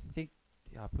 I think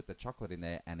I put the chocolate in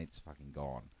there and it's fucking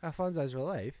gone. Alfonso's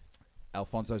Relief.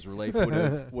 Alfonso's Relief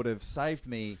would have saved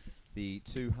me the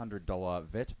 $200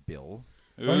 vet bill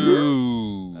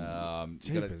Ooh. You got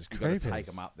Jeepers to take creepers.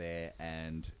 them up there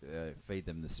and feed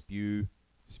them the spew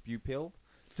pill.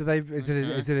 Do they? Is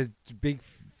it a big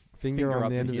finger, Finger on up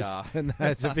the end of the, a stick? No,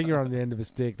 it's a finger on the end of a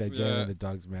stick. They jam Yeah. in the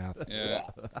dog's mouth. Yeah.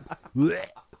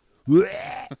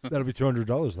 That'll be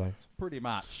 $200, thanks. Pretty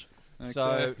much. Okay.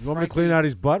 So If you want me to clean out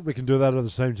his butt, we can do that at the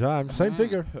same time. Same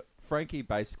figure. Frankie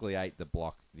basically ate the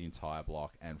entire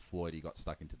block, and Floydie got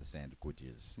stuck into the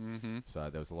sandwiches. Mm-hmm. So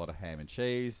there was a lot of ham and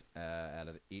cheese out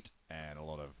of it, and a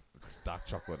lot of dark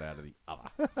chocolate out of the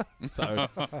other. So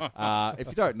if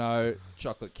you don't know,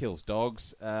 chocolate kills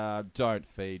dogs. Don't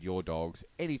feed your dogs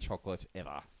any chocolate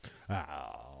ever.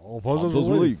 Alfonso's Alfonso's relief.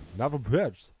 relief. Never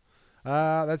pets.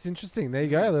 That's interesting. There you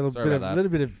go. A little Sorry bit about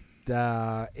of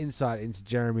that. insight into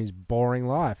Jeremy's boring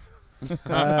life.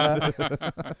 Now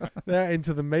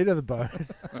into the meat of the bone.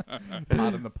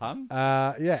 Pardon the pun.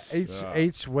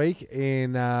 Each week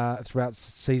in throughout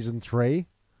season 3,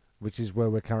 which is where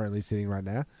we're currently sitting right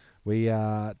now, we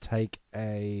take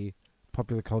a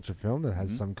popular culture film that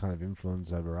has some kind of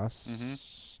influence over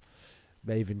us.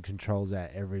 They even controls our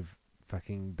every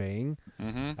fucking being.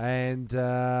 Mm-hmm.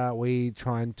 And we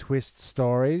try and twist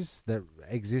stories that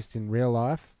exist in real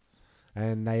life,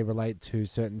 and they relate to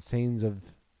certain scenes of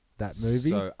that movie.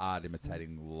 So art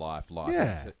imitating life,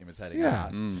 Yeah. imitating Yeah.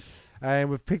 art. Mm. And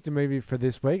we've picked a movie for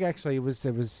this week. Actually, we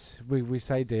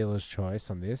say dealer's choice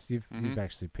on this. You've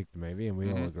actually picked the movie, and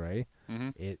we all agree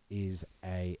it is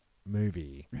a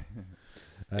movie.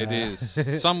 It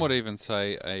is. Some would even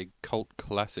say a cult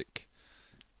classic.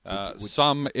 Would-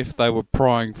 Some, if they were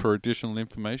prying for additional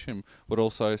information, would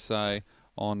also say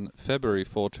on February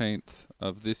 14th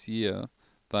of this year,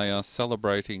 they are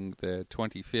celebrating their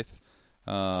 25th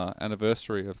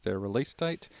anniversary of their release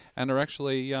date and are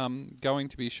actually going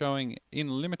to be showing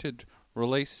in limited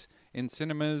release in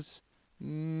cinemas,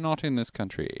 not in this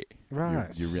country. Right.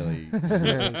 You really.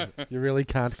 You really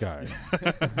can't go.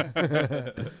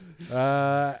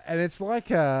 And it's like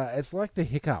the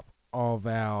hiccup of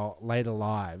our later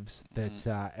lives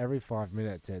that every 5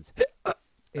 minutes it's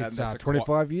that's a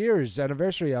 25 years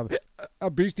anniversary of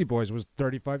Beastie Boys was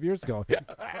 35 years ago.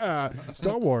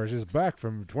 Star Wars is back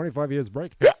from 25 years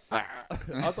break. I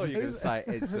thought you were going to say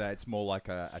it's more like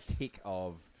a tick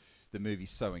of the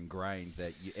movie's so ingrained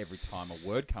that every time a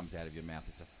word comes out of your mouth,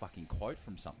 it's a fucking quote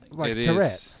from something. Like It is.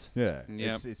 Tourette's. Yeah,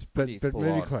 Yep. it's But pretty movie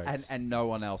full on. quotes. And no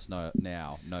one else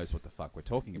now knows what the fuck we're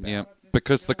talking about. Yeah,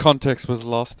 because the context was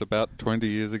lost about 20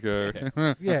 years ago.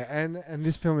 Yeah, and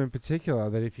this film in particular,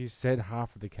 that if you said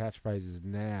half of the catchphrases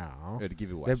now, To give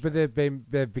you away.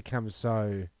 they've become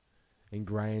so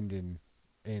ingrained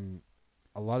in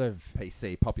a lot of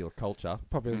PC popular culture.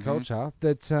 popular culture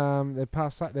that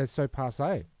they're so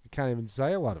passé. You can't even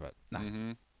say a lot of it.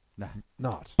 Mhm.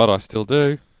 Not. But I still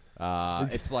do.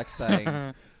 It's like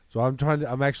saying So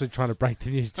I'm actually trying to break the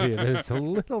news to you that it's a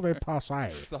little bit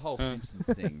passé. it's the whole Simpsons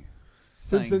thing.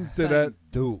 Simpsons did saying it.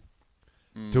 Do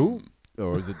Do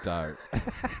or is it do?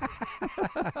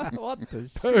 What the poo,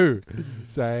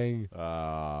 saying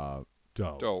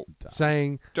do? Do.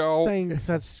 saying Do. saying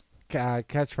such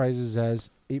catchphrases as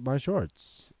 "eat my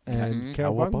shorts" and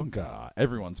 "cowabunga."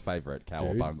 Everyone's favourite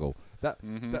cowabungle. That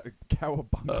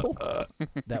cowabungle.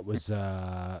 That was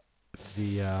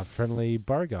the friendly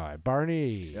bar guy,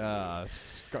 Barney.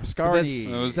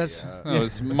 Scarny. That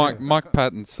was Mike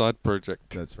Patton's side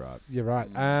project. That's right. You're right.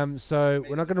 So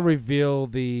we're not going to reveal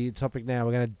the topic now.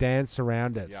 We're going to dance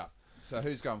around it. Yeah. So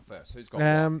who's going first? Who's got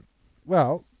one?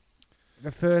 Well,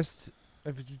 the first.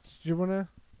 Do you want to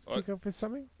I- kick off with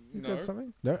something? You No. got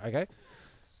something? No. Okay.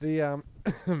 The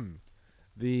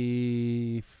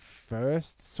the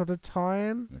first sort of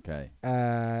tie-in Okay.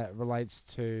 relates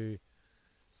to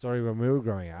story when we were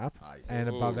growing up, Nice. and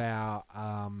above Ooh. our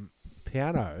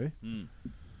piano. Mm.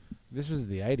 This was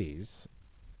the 80s.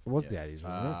 It was the 80s,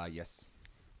 wasn't Yes.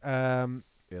 it?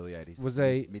 Early 80s. Was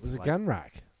a gun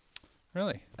rack.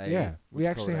 Really? Yeah, we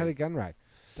actually had a gun rack.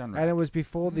 gun And it was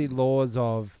before the laws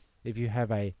of if you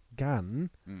have a gun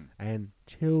and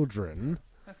children,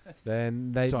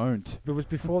 then they. Don't. It was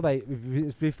before they. It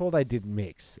was before they did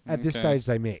mix. At this Okay. stage,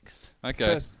 they mixed.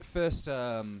 Okay. First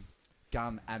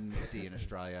gun amnesty in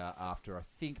Australia after I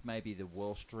think maybe the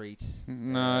Wall Street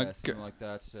something like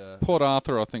that. Port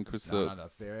Arthur, I think, was no, the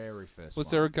very first Was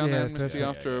one. there a gun Yeah, amnesty first one.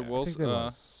 after Yeah. Wall I think there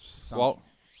was. Some-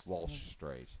 Walsh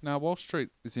Street. No, Wall Street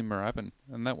is in Moorabbin,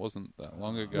 and that wasn't that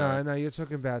long ago. No, you're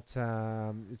talking about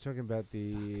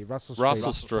the Russell Street.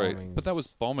 Russell Street. bombings. But that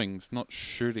was bombings, not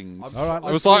shootings. I'm All right, It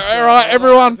I'm was sure like, it's, all right,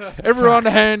 everyone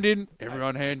hand in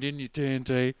your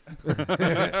TNT.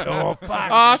 oh fuck!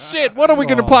 Ah, shit, what are we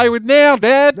going to Oh. play with now,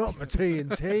 Dad? Not my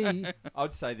TNT.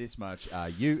 I'd say this much: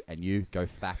 you and you go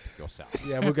fact yourself.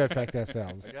 Yeah, we'll go fact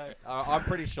ourselves. Okay. I'm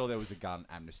pretty sure there was a gun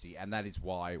amnesty, and that is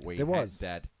why we There had was.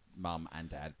 Mum and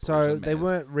Dad. So prison they measures.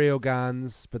 weren't real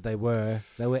guns, but they were.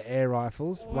 They were air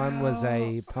rifles. One was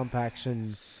a pump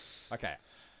action. Okay.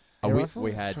 Air we, rifle?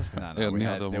 we had Yeah, we the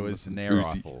had other there one was was an an air Uzi.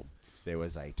 rifle, there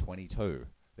was a 22,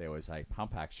 there was a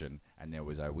pump action, and there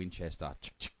was a Winchester.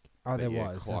 Oh, there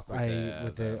Yeah, was clock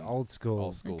with the old school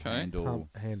Old school Okay. handle.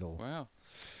 pump handle. Wow.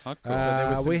 Hardcore. So there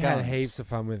was some we had guns. heaps of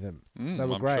fun with them. Mm, They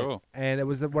were I'm great, sure. and it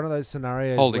was one of those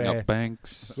scenarios Holding where up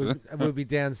banks. we'd be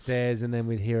downstairs, and then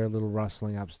we'd hear a little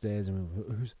rustling upstairs, and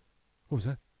what was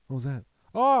that? What was that?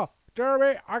 Oh,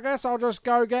 Jeremy, I guess I'll just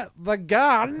go get the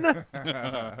gun.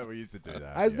 We used to do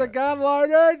that. Is the gun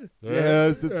loaded?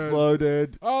 Yes, it's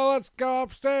loaded. Oh, let's go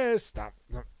upstairs. Stop.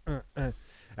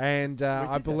 And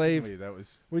I believe that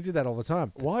was. we did that all the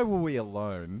time. Why were we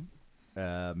alone?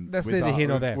 That's with neither here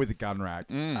nor there. With a gun rack.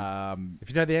 Mm. If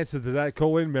you know the answer to that,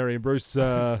 call in. Mary and Bruce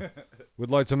would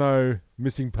like to know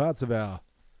missing parts of our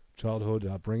childhood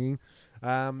upbringing.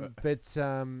 But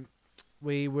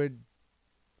we would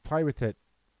play with it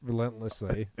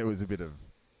relentlessly. It was a bit of.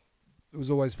 It was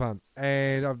always fun.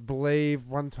 And I believe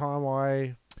one time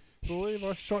I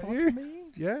shot you.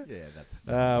 Yeah. Yeah, that's.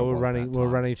 We're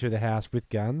running through the house with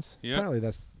guns. Yeah. Apparently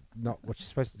that's not what you're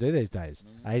supposed to do these days.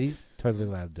 80s, totally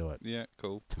allowed to do it. Yeah,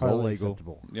 cool. Totally all legal.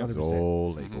 acceptable. Yep. It 100%. was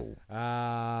all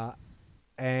legal.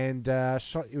 And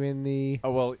shot you in the...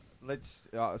 Oh well, let's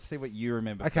see what you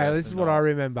remember. Okay, first this is and what I I'll-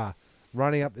 remember.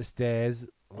 Running up the stairs,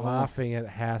 laughing at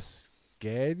how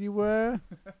scared you were.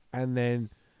 And then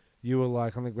you were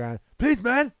like on the ground, please,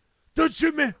 man, don't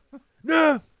shoot me.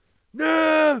 No,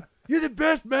 you're the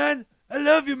best, man. I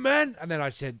love you, man. And then I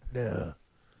said, no,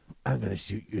 I'm going to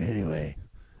shoot you anyway.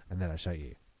 And then I shot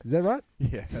you. Is that right?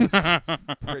 Yeah,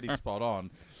 that's pretty spot on.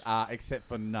 Except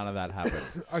for none of that happened.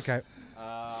 Okay.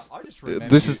 I just remember.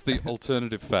 This is the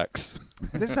alternative facts.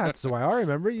 That's the way I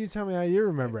remember it. You tell me how you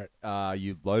remember it.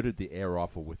 You loaded the air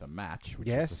rifle with a match, which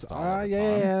was Yes. the style at the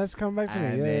Yeah, time. that's coming back to me.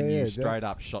 And Yeah, then yeah, you yeah. straight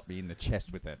up shot me in the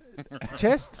chest with it.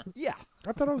 Chest? Yeah.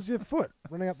 I thought it was your foot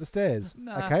running up the stairs.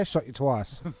 Nah. Okay, shot you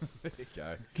twice. There you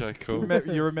go. Okay, cool.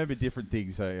 You remember different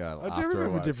things. So, I do after a remember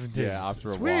while. different Yeah, things. after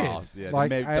It's a weird. while. Yeah, Like,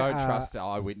 don't I- trust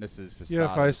eyewitnesses for UFO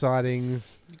starters.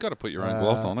 sightings. You got to put your own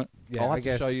gloss on it. Yeah, I'll I have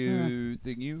guess. to show you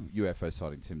the new UFO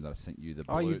sighting, Tim, that I sent you. The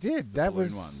Oh, you balloon- did? the That balloon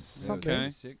was ones. something. Okay.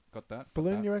 Sick. Got that? Got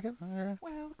Balloon, that. you reckon?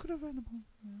 Well, could have been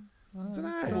a I don't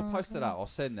know. We'll post it up. I'll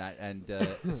send that. And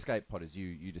escape podders,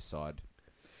 you decide.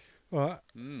 All right.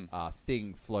 Mm.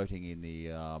 Thing floating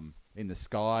in the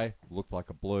sky looked like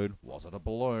a balloon. Was it a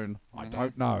balloon? I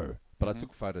don't know. But I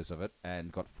took photos of it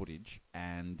and got footage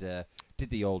and did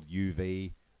the old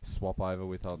UV swap over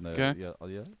with on the Okay.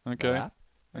 the Okay. app.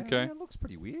 Okay. It looks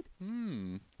pretty weird.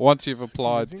 Hmm. Once you've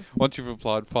applied Confusing.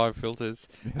 5 filters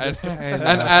and And,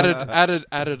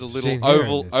 added a little seen here in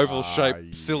oval this. oval Ah, shaped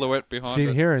yeah. silhouette behind Seen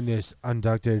it. here in this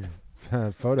unducted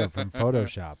photo from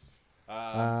Photoshop.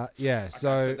 Yeah, Okay,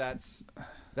 so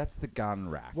that's the gun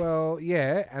rack. well,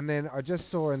 yeah, and then I just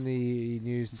saw in the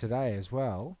news today as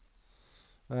well.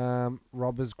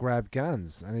 Robbers grab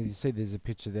guns, and as you see, there's a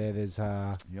picture there. There's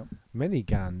Yep. many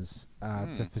guns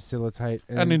to facilitate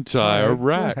An entire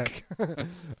rack.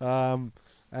 and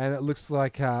it looks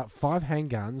like 5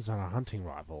 handguns and a hunting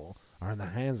rifle are in the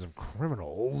hands of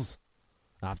criminals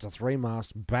after 3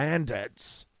 masked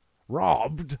bandits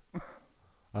robbed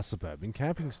a suburban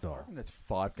camping store. That's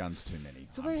 5 guns too many.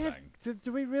 So I'm they have. saying.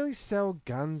 Do we really sell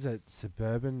guns at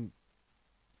suburban?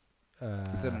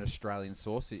 Is that an Australian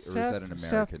source or is South, that an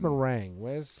South American? Morang.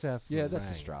 Where's South? Yeah, that's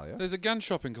Morang? Australia. There's a gun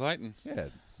shop in Clayton. Yeah,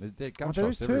 they're gun Oh, there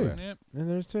shops is too. everywhere. Yep. And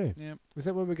there's 2. Yep. Is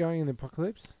that where we're going in the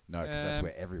apocalypse? No, because that's Um,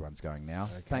 where everyone's going now.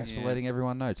 Okay. Thanks for Yeah. letting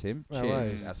everyone know, Tim. No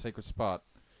Cheers. worries. Our secret spot.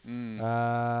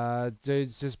 Mm.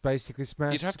 Dudes just basically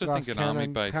smashed. You'd have the to glass think an counter army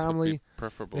and base calmly, would be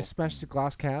preferable. They smashed the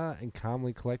glass counter and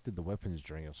calmly collected the weapons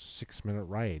during a 6-minute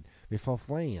raid before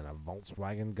fleeing in a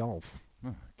Volkswagen Golf.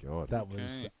 Oh, God. That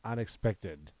was Okay.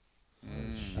 unexpected.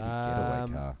 Mm. Shitty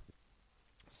getaway car.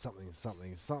 Something.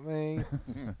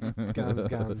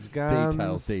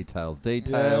 Guns. Details.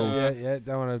 Yeah.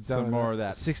 Don't want to. Some more of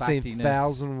that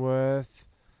 16,000 worth.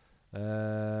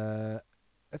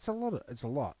 It's a lot. It's a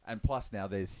lot. And plus now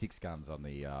there's 6 guns on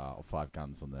the, or 5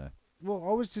 guns on the Well,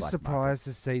 I was just Black surprised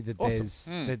to see that Awesome. there's.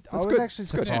 Mm. That I That's was good. actually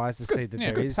It's good. surprised to see that Yeah,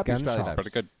 there good. is Happy gun Australia shops. Day. Pretty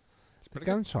good. It's pretty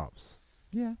good. Gun shops.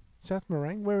 Yeah. South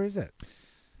Morang, where is it?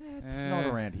 It's not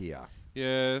around here.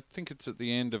 Yeah, I think it's at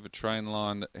the end of a train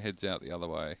line that heads out the other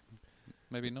way.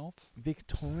 Maybe north?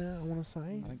 Victoria, I want to say.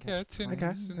 I think Yeah, it's in, Okay,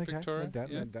 it's in okay. Victoria. No doubt,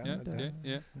 yeah, no doubt, yeah, no doubt.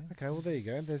 yeah, Okay, well there you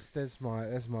go. There's my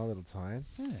little tie-in.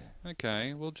 yeah.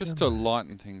 Okay, well, just to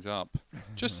lighten things up,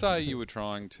 just say you were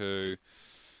trying to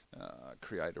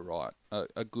create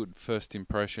a good first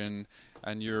impression,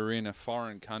 and you're in a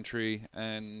foreign country,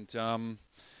 and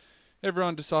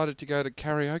everyone decided to go to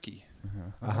karaoke.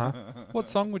 What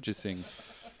song would you sing?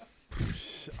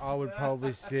 I would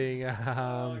probably sing.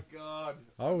 God.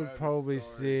 I would probably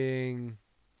sing.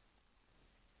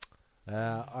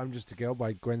 I'm Just a Girl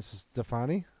by Gwen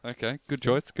Stefani. Okay, good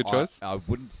choice. Good choice. I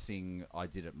wouldn't sing I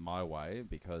Did It My Way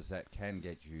because that can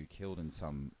get you killed in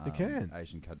some It can.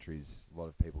 Asian countries. A lot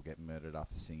of people get murdered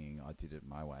after singing I Did It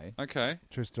My Way. Okay.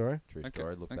 True story. True Okay,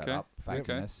 story. Look that okay, up. okay.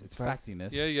 Factiness. It's Fact.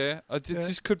 factiness. Yeah, yeah.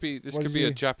 This could be What did a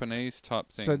you- Japanese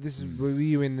type thing. So this is were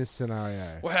you in this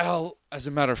scenario? well, as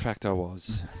a matter of fact, I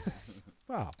was.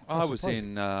 Wow, I that's was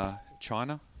surprising. in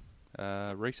China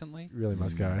recently. Really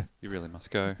must go. You really must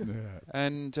go.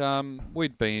 And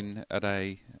we'd been at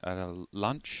a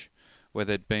lunch where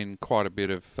there'd been quite a bit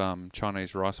of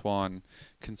Chinese rice wine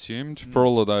consumed. For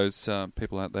all of those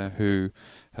people out there who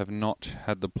have not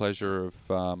had the pleasure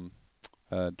of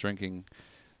drinking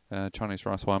Chinese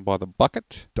rice wine by the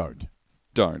bucket, Don't.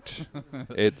 don't.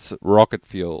 It's rocket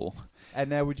fuel. And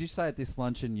now, would you say at this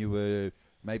luncheon you were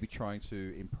maybe trying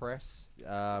to impress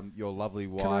your lovely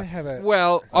wife? Can I have a-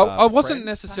 Well, I wasn't friends,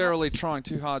 necessarily perhaps? trying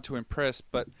too hard to impress,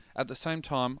 but at the same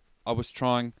time, I was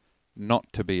trying not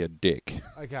to be a dick.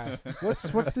 Okay, what's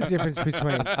the difference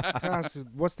between? Can I ask,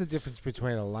 what's the difference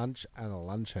between a lunch and a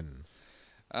luncheon?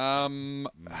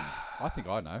 I think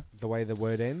I know. The way the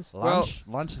word ends. Lunch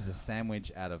is a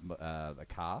sandwich out of the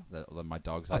car that my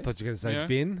dogs I ate. thought you were going to say Yeah.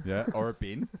 bin. Yeah, or a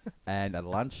bin. And a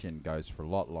luncheon goes for a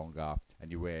lot longer,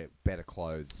 and you wear better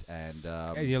clothes, and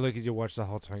And you look at your watch the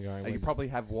whole time going. and you "When's- probably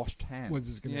have washed hands. when's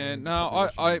this gonna Yeah, end?" no,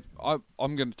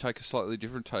 I'm going to take a slightly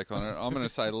different take on it. I'm going to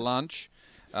say lunch,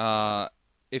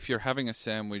 if you're having a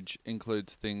sandwich,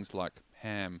 includes things like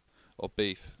ham or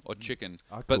beef or chicken.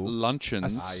 Oh, But cool.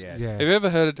 luncheons... Yes. Yeah. Have you ever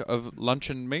heard of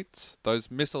luncheon meats? Those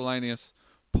miscellaneous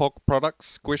pork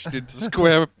products squished into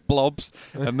square blobs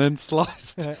and then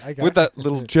sliced Okay. with that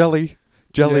little jelly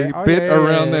Yeah. Oh, bit yeah,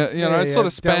 around yeah, there. yeah, Sort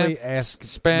of yeah. Deli-esque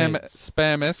meats.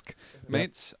 spam-esque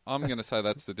meats. I'm going to say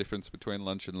that's the difference between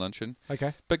lunch and luncheon.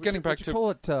 Okay. But getting back would to... you call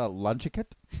it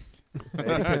lunchicate?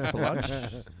 Etiquette for lunch.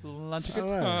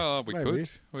 Lunchicate. Oh, we maybe. could.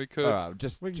 We could. All right,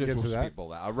 just We can just get we'll to that. spitball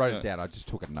that. I wrote Yeah. it down. I just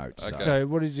took a note. Okay. So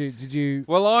what did you?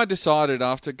 Well, I decided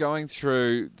after going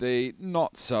through the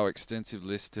not so extensive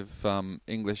list of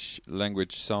English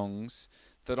language songs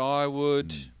that I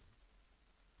would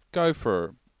go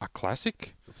for a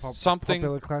classic, something,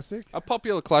 Popular classic. a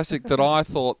popular classic that I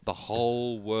thought the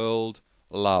whole world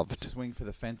loved. Swing for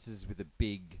the fences with a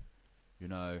big,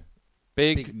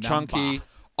 Big, big chunky, number.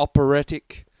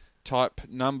 operatic type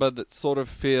number that sort of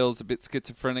feels a bit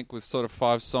schizophrenic with sort of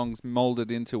 5 songs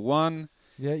molded into one.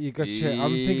 Yeah, you got your.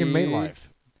 I'm thinking Meatloaf.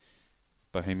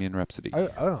 Bohemian Rhapsody.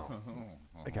 Oh.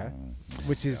 Okay.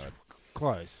 Which is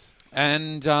close.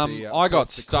 And The, I of got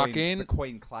course, stuck the in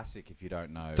Queen classic. If you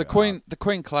don't know, the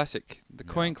Queen classic,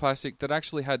 Queen classic that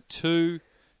actually had two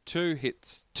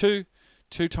hits, two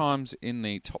times in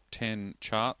the top 10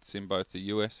 charts in both the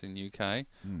US and UK.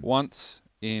 Once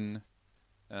in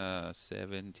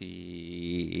 70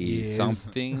 Years.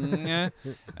 something,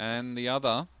 and the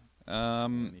other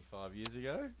 25 years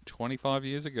ago. 25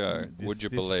 years ago. Would you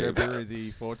believe? February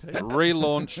the 14th.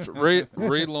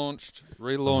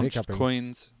 relaunched hiccuping.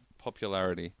 Queen's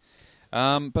popularity.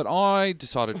 But I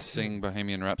decided to sing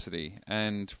Bohemian Rhapsody,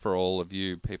 and for all of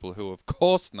you people who of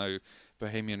course know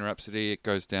Bohemian Rhapsody, it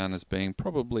goes down as being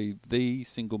probably the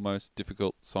single most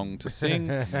difficult song to sing.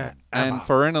 And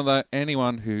for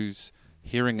anyone who's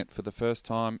hearing it for the first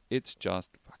time, it's just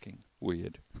fucking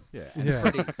weird. Yeah. Yeah.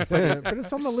 But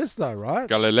it's on the list though, right?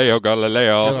 Galileo.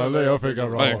 Galileo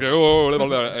Figaro.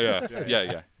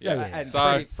 Yeah. And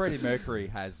So Freddie Mercury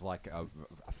has like a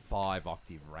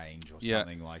 5-octave range or Yeah.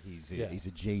 something. Like he's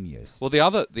a genius. well, the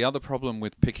other problem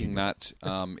with picking that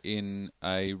in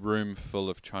a room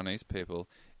full of Chinese people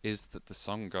is that the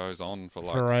song goes on for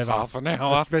like Forever. half an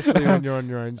hour. Especially when you're on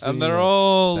your own. And singing they're it.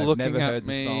 all They've looking never at heard the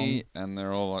me, and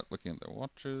they're all like looking at their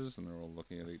watches, and they're all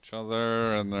looking at each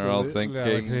other, and they're all They're looking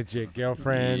thinking, at your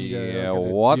girlfriend. Yeah, they're looking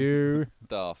at what? You.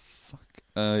 "The fuck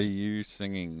are you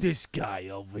singing?" This guy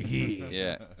over here.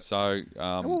 Yeah. So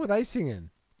And what were they singing?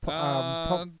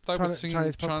 They were singing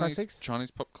Chinese pop classics.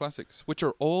 Chinese pop classics, which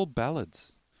are all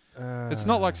ballads. It's Ah.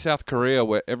 not like South Korea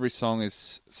where every song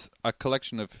is a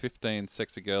collection of 15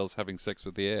 sexy girls having sex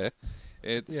with the air.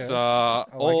 It's like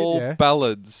it, all yeah.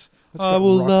 ballads. It's I got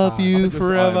will rock love hard. you Just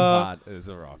forever. Ironheart is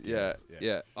a rock. Yeah, yes,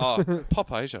 yeah. Oh,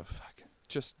 Pop Asia. Fuck.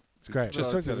 Just, It's great.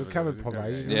 Just- We've covered pop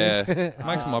Asia. yeah. didn't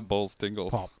Makes my balls tingle. we?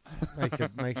 Pop.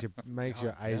 makes your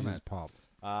damn Asians it. pop.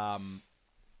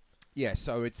 Yeah,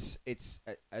 so it's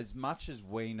as much as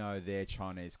we know their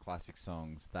Chinese classic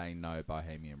songs, they know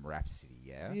Bohemian Rhapsody.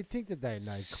 Yeah, You'd think that they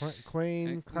know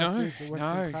Queen No, classic, the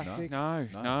Western no, classic.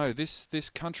 no. This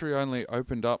country only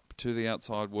opened up to the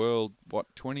outside world,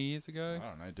 what, 20 years ago? I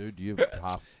don't know, dude. You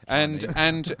half And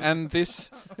Chinese. and this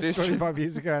 25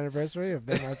 years ago anniversary of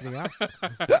them opening up.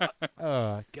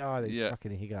 Oh God, these Yeah.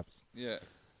 fucking hiccups. yeah.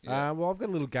 Well, I've got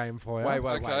a little game for you. wait,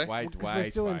 Okay. Because we're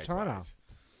still in China. wait.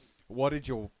 What did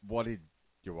your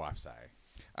wife say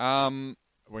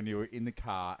when you were in the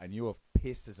car and you were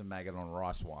pissed as a maggot on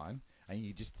rice wine and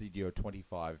you just did your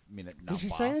 25-minute number? Did she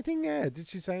say anything? Yeah. Did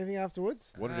she say anything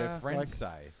afterwards? What did her friends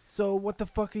like- say? So what the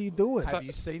fuck are you doing? Have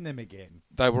you seen them again?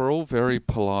 They were all very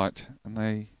polite, and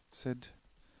they said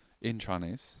in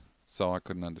Chinese, so I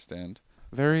couldn't understand.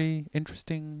 Very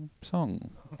interesting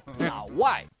song.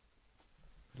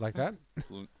 Like that?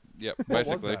 Yep, was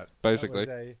basically, that?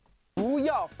 basically.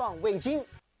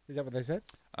 Is that what they said?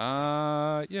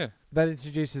 Yeah. That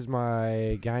introduces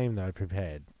my game that I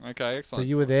prepared. Okay, So excellent.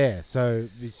 you were there. So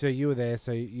you were there.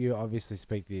 So you obviously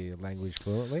speak the language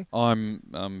fluently. I'm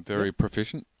very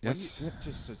proficient. When Yes.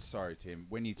 sorry, Tim.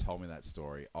 When you told me that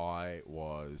story, I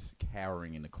was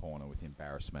cowering in the corner with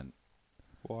embarrassment.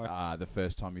 Why? The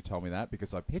first time you told me that,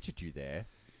 because I pictured you there,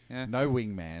 Yeah. no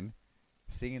wingman,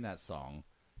 singing that song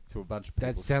to a bunch of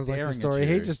people. That sounds like the staring at story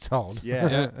he you. just told.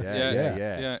 Yeah,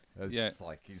 Yeah. It's Yeah.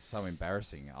 like it's so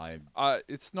embarrassing.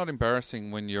 It's not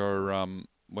embarrassing when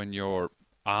you're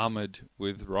armored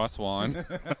with rice wine.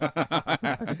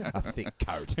 A thick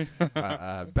coat,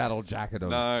 battle jacket of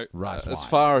No, rice as wine.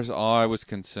 far as I was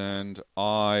concerned,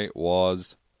 I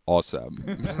was awesome.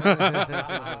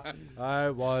 I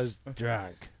was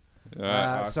drunk.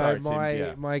 Yeah. So sorry, Tim, my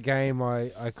yeah. my game,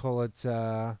 I call it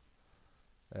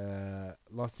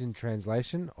Lost in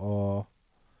Translation or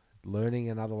Learning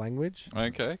Another Language.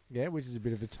 Okay. Yeah, which is a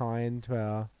bit of a tie-in to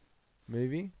our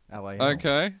movie. LAL.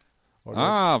 Okay. Or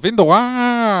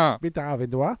Vindoa. Bit of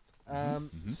Vidua.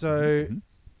 So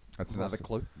That's another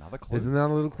clue. Another clue. there's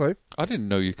another little clue. I didn't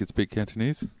know you could speak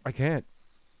Cantonese. I can't.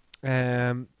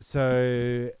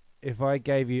 So if I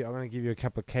gave you, I'm going to give you a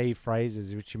couple of key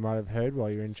phrases which you might have heard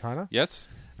while you're in China, Yes.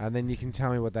 and then you can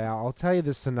tell me what they are. I'll tell you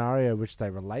the scenario which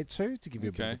they relate to give you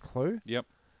a bit of a Okay. clue. Yep.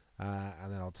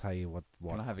 And then I'll tell you what.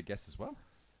 Can I have a guess as well?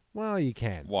 Well, you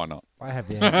can. Why not? I have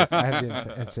the answer. I have the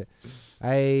answer.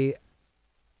 A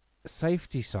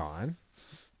safety sign.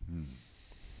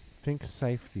 Think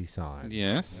safety sign.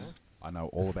 Yes. I know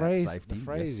all The about phrase, safety. The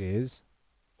phrase yes. is.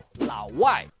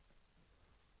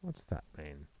 What's that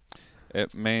mean?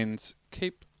 It means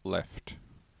keep left.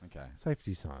 Okay.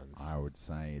 Safety signs. I would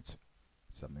say it's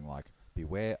something like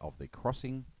beware of the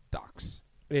crossing ducks.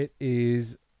 It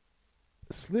is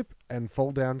slip and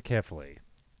fall down carefully.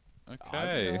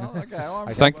 Okay.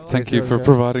 Okay. Thank you for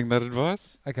providing that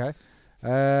advice. Okay.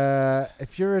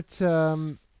 If you're at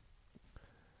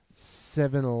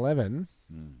 7-Eleven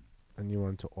and you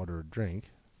want to order a drink,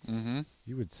 Mm-hmm.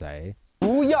 you would say,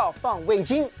 不要放味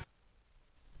精。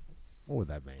 what would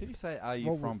that mean? Did you say, are you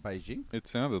Well, from Beijing? It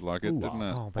sounded like it, Ooh, didn't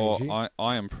it? oh, Or Beijing.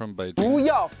 I am from 不 Beijing.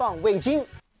 要放味精。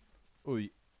 Ui,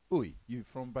 you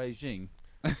from Beijing?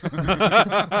 It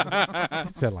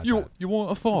sound like that. You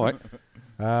want a fight?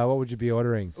 What would you be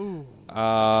ordering?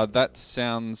 That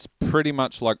sounds pretty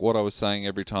much like what I was saying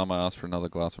every time I asked for another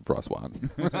glass of rice wine.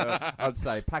 I'd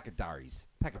say pack of durries,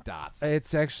 pack of darts.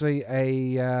 It's actually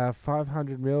a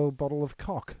 500ml bottle of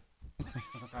cock.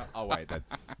 Oh wait,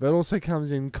 that's But it also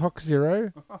comes in Cock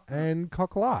Zero and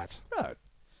Cock Light. right.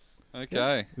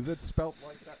 Okay. Is it spelt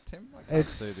like that, Tim? I can't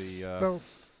It's see the. spelled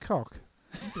cock.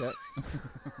 Yeah.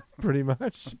 Pretty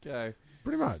much. Okay.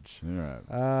 Pretty much. All right.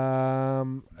 I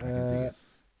I can dig it.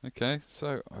 Okay,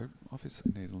 so I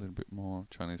obviously need a little bit more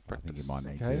Chinese I practice. think you might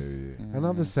need Okay. to.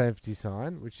 Another safety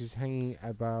sign, which is hanging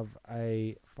above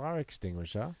a fire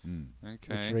extinguisher, which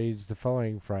Okay. reads the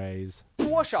following phrase.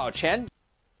 多少钱？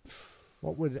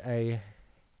 What would a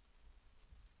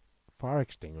fire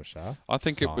extinguisher I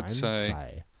think it would sign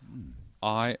say,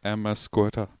 I am a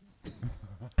squirter.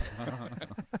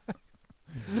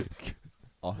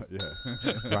 Oh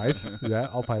yeah. Right? Yeah,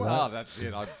 I'll pay Well, that. that's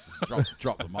it. I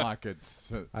drop the mic. It's.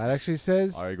 It actually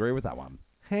says I agree with that one.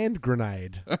 hand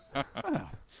grenade.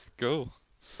 Cool.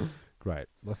 Great.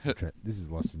 This is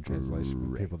Lost in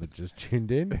Translation for people that just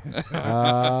tuned in.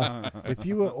 If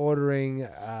you were ordering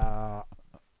a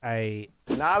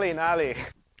哪里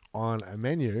on a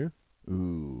menu,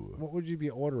 Ooh. what would you be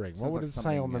ordering? Sounds What would like it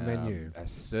say on the something, menu? A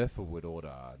surfer would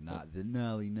order. The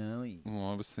gnarly.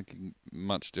 Oh, I was thinking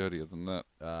much dirtier than that.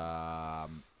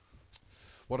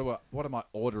 What am I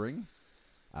ordering?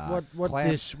 What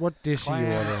dish are you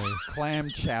ordering? Clam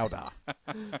chowder.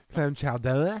 Clam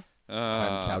chowder?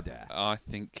 Clam chowder. I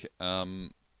think.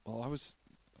 Well, I was.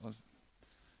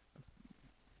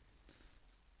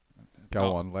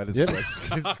 Go on, let us Yep.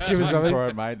 swing Give us something. for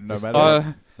it, mate. No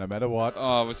matter what.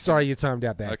 Oh, I was. Sorry, you timed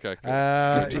out there. Okay.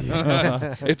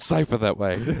 Cool. It's safer that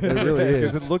way. It really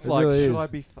is. Because it looked It like, really should is. I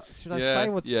be? Should I yeah, say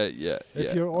what's? yeah.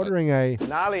 If you're ordering a,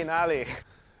 哪里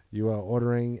you are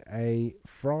ordering a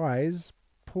fries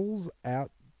pulls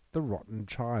out the rotten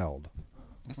child.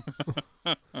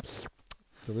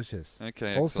 Delicious.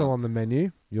 Okay. Also excellent. on the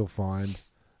menu, you'll find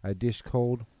a dish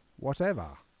called whatever.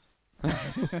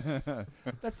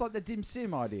 That's like the dim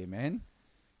sim idea, man.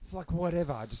 It's like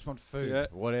whatever. I just want food. Yeah.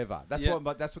 Whatever. That's Yeah.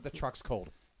 what. That's what the truck's called.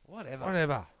 Whatever.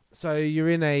 Whatever. So you're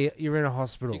in a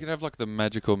hospital. You could have like the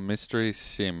magical mystery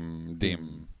sim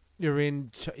dim. You're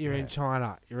in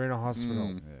China. You're in a hospital.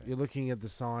 Mm. Yeah. You're looking at the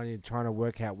sign. You're trying to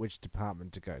work out which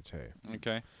department to go to.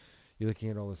 Okay. You're looking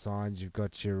at all the signs. You've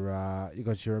got your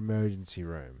emergency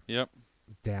room Yep.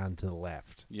 down to the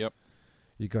left. Yep.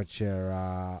 You got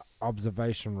your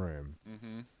observation room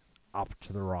Mm-hmm. up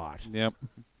to the right. Yep.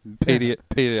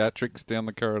 Pediatrics down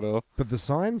the corridor. But the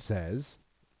sign says,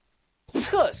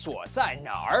 厕所在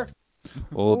哪儿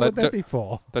Or what would that be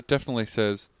for? that definitely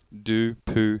says do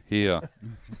poo here.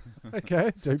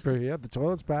 Okay, do poo here. The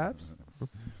toilets, perhaps.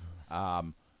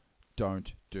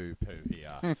 Don't do poo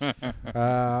here.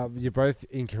 You're both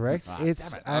incorrect. Ah,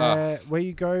 It's damn where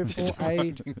you go for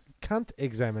a cunt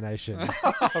examination.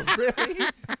 Oh, really?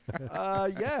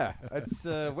 Yeah. It's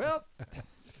well.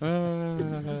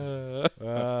 I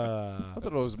thought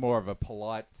it was more of a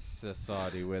polite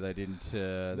society where they didn't.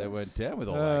 They weren't down with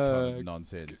all that kind of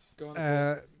nonsense.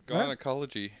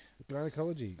 Gynecology.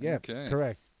 Gynecology. Yeah, Okay.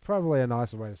 correct. Probably a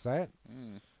nicer way to say it.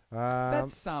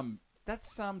 That's some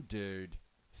dude,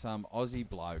 some Aussie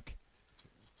bloke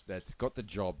that's got the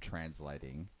job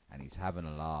translating, and he's having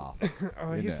a laugh.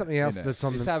 Oh, here's something else that's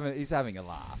on He's having a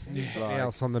laugh. He's something like,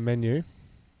 else on the menu.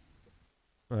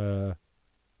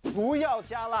 不要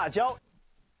加辣椒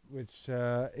Which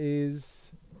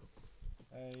is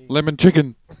Lemon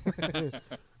chicken.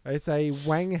 it's a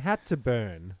Wang hat to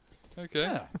burn. Okay.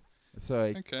 yeah. So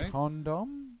a Okay.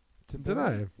 condom to Dunno.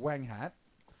 burn? Wang hat,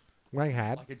 Wang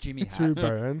hat like a Jimmy to hat,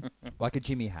 burn. like a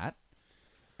Jimmy hat,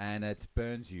 and it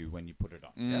burns you when you put it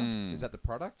on. Yeah? Mm. Is that the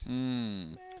product?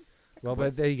 Mm. Well,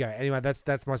 but there you go. Anyway,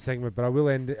 that's my segment. But I will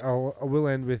end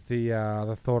with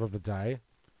the thought of the day,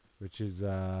 which is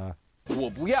我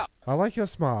不要 I like your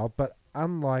smile, but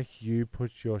unlike you,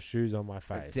 put your shoes on my It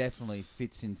face. definitely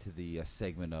fits into the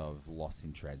segment of Lost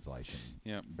in Translation.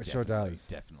 Yep. It sure does.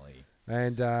 Definitely.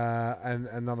 And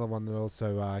another one that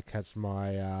also catch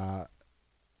my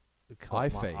Eye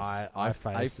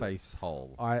face face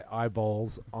hole.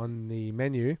 eyeballs on the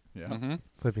menu. Yeah. Mm-hmm.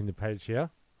 Flipping the page here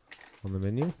on the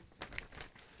menu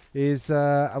is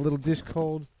a little dish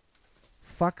called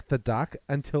 "Fuck the Duck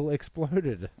Until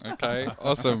Exploded." Okay.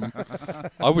 Awesome.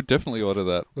 I would definitely order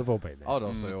that. We've all been there. I'd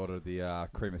also order the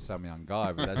cream of Samyang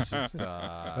guy, but that's just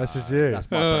That's just you. That's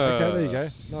my Okay, there you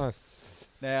preference. go. Nice.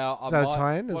 Now, Is that a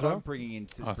tie-in as what well? I'm bringing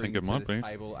into I think bringing it to might the be.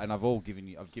 table, and I've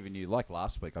given you like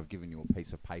last week. I've given you a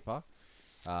piece of paper.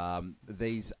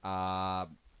 These are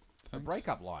the Thanks.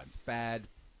 breakup lines, bad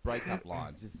breakup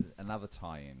lines. This is another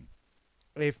tie-in.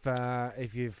 If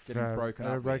you've Getting broken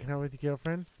ever up broken up with your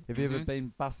girlfriend, Have you ever Mhm.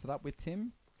 been busted up with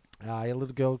Tim? a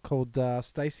little girl called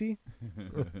Stacy.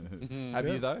 Have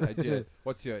you though?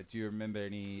 Do you remember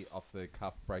any off the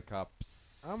cuff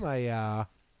breakups?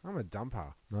 I'm a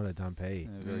dumper, not a dumpy.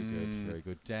 Very good, very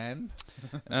good. Dan?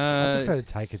 I prefer to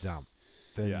take a dump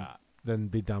than Yeah. than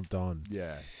be dumped on.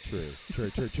 Yeah, true.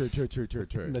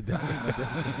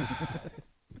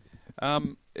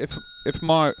 If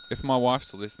my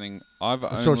wife's listening,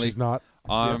 I'm sure she's not.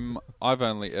 I've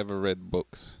only ever read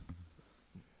books.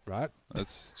 Right?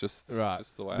 That's just Right.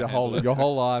 just the way I Your handle it.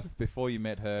 whole life before you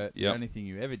met her, the Yep. only thing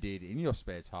you ever did in your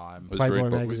spare time Was Playboy read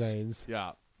books. magazines,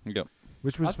 yeah. Yep.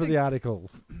 which was I for the think-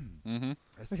 articles. Mm-hmm.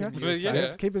 That's Okay. 10 Well, years yeah.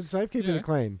 later. Keep it safe, keeping Yeah. it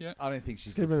clean. Yeah. I don't think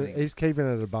she's He's listening. keeping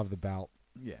it above the belt.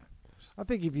 Yeah. I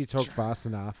think if you talk fast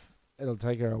enough, it'll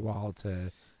take her a while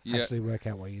to Yeah. actually work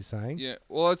out what you're saying. Yeah.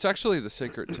 Well, it's actually the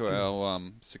secret to our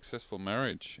successful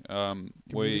marriage.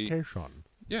 We Communication.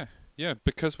 Yeah,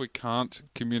 because we can't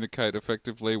communicate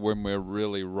effectively when we're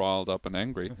really riled up and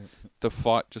angry. The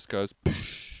fight just goes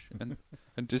and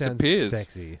disappears,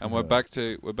 sexy. and we're back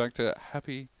to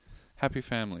happy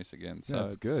families again. So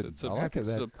That's good. It's I like it.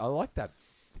 I like that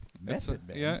it's a- method,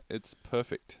 man. yeah, it's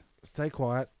perfect. Stay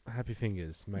quiet. Happy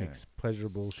fingers makes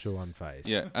pleasurable shoe on face.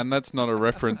 Yeah, and that's not a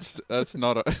reference. It's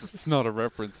not a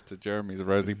reference to Jeremy's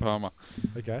Rosie Palmer.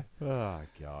 Okay. Oh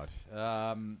God.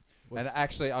 And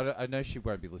actually, I know she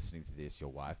won't be listening to this,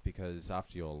 your wife, because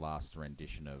after your last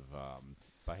rendition of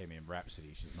Bohemian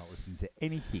Rhapsody, she's not listening to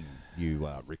anything you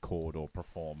record or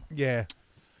perform. Yeah.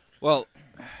 Well,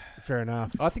 Fair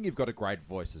enough. I think you've got a great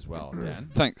voice as well, Dan.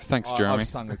 thanks, Jeremy. I've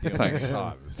sung with you Thanks. many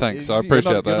times. Thanks, I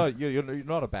appreciate that. You're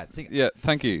not a bad singer. Yeah,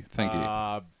 thank you.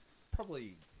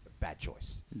 Probably a bad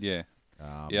choice. Yeah,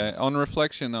 Um, yeah. On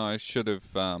reflection, I should have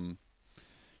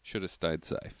stayed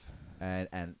safe.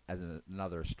 And as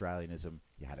another Australianism,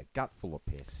 you had a gut full of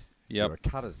piss. Yep. You were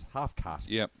cut as half cut.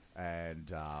 Yep.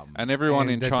 And Everyone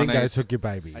And in the dingo Chinese took your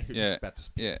baby. you're yeah, just about to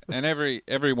spit. yeah, and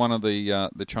every one of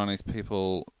the Chinese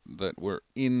people that were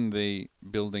in the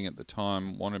building at the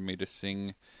time wanted me to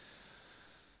sing.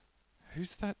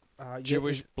 Who's that?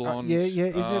 Jewish blonde, Yeah.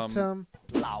 Is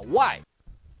it? Lao Wai.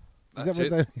 Is That's that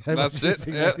it. what they That's want you it. to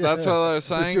sing? Yeah, that's what I was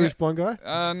The saying. Jewish blonde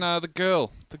guy. No, the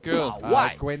girl.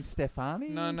 Why? Gwen Stefani?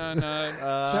 No.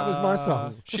 That was my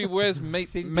song. She wears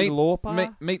Cyndi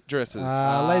Lauper? meat dresses.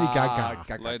 Lady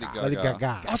Gaga. Lady Gaga. Lady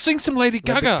Gaga. I'll sing some Lady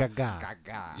Gaga. Lady Gaga.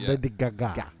 Gaga. Yeah. Lady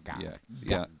Gaga.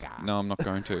 Yeah. No, I'm not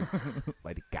going to.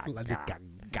 Lady Gaga. Lady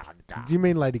Gaga. Do you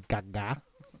mean Lady Gaga?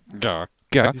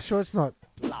 Gaga. You sure it's not?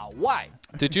 Lao Wai.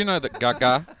 Did you know that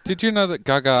Gaga? Did you know that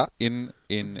Gaga in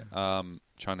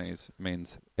Chinese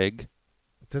means egg?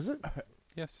 Does it?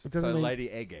 Yes. It doesn't So mean Lady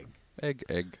Egg.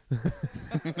 Egg.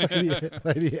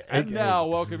 Lady And Egg. now,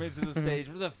 welcome into the stage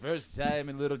for the first time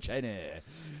in Little China,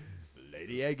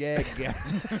 Lady Egg.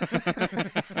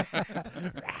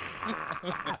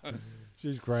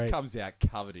 She's great. Comes out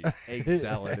covered in egg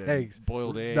salad and Eggs.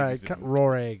 boiled eggs. No, and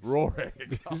raw eggs. raw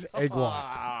eggs. Just egg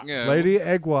white. Yeah. Lady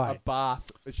Egg A White.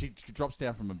 bath. She drops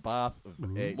down from a bath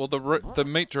of egg. Well, the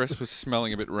meat dress was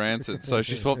smelling a bit rancid, so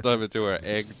she swapped over to her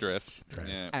egg dress.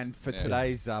 Yeah. And for Yeah.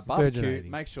 today's barbecue,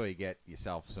 Virginating. make sure you get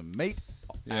yourself some meat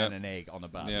Yeah. and an egg on the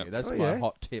barbecue. Yeah. That's Oh, my yeah.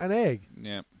 hot tip. An egg.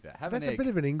 Yeah. Yeah, have That's an a egg. bit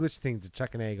of an English thing to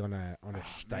chuck an egg on a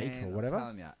steak Man, or I'm whatever.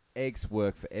 telling ya, eggs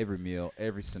work for every meal,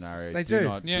 every scenario. They do.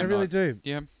 Not, Yeah. They really do.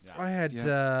 Yeah. I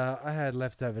had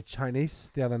leftover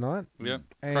Chinese the other night. Yeah.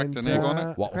 And, Cracked an egg on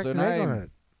it. What was cracked her an egg on name? it.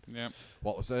 Yeah.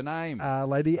 What was her name?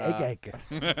 Lady Egg.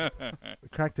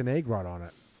 Cracked an egg right on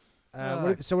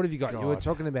it. So what have you got? You were God.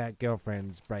 talking about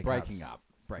girlfriends breaking Breaking up.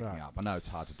 Right. I know it's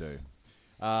hard to do.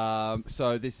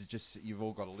 So this is just, you've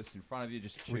all got a list in front of you.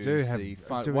 Just We choose do have- the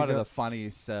do we one of got- the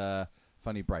funniest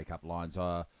funny breakup lines.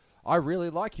 I really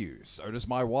like you. So does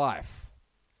my wife.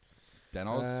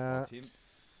 Danos, what's him?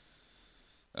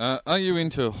 Are you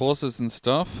into horses and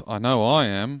stuff? I know I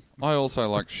am. I also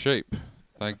like sheep.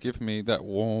 They give me that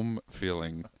warm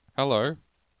feeling. Hello.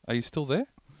 Are you still there?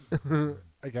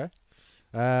 Okay.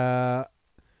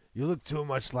 You look too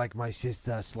much like my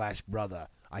sister/brother.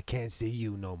 I can't see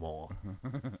you no more.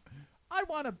 I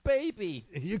want a baby.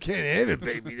 You can't have a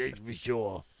baby, that's for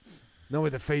sure. Not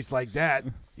with a face like that.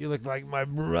 You look like my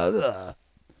brother.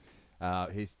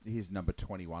 Here's number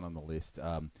 21 on the list.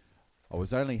 I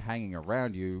was only hanging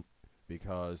around you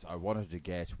because I wanted to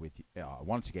get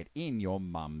in your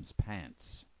mum's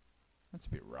pants. That's a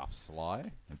bit rough,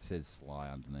 Sly. It says Sly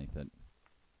underneath it.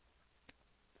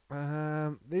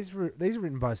 These are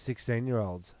written by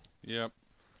 16-year-olds. Yep.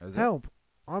 Is it? Help!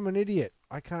 I'm an idiot.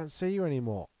 I can't see you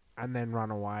anymore. And then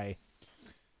run away.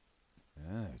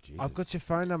 Oh, Jesus. I've got your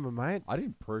phone number, mate. I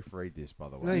didn't proofread this, by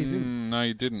the way. No, you didn't. No,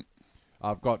 you didn't.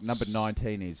 I've got number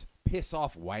 19 is piss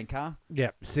off, wanker.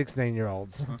 Yep,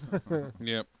 16-year-olds.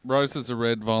 Yep. Roses are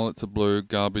red, violets are blue,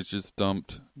 garbage is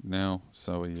dumped. Now,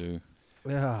 so are you.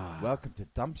 Welcome to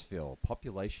Dumpsville,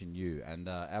 population U. And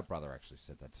our brother actually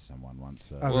said that to someone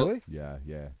once. Oh, really? Yeah.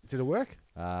 Did it work?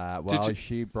 Well,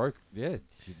 she broke. Yeah,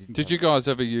 she didn't. Did you guys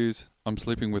ever use I'm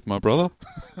sleeping with my brother?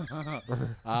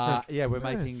 Yeah, we're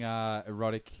making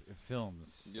erotic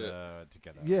films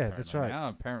together. Yeah, that's right. Now,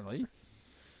 apparently.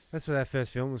 That's what our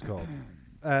first film was called.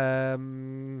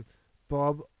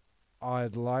 Bob,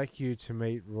 I'd like you to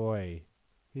meet Roy.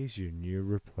 He's your new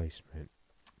replacement.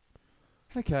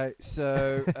 Okay,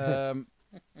 so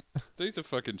These are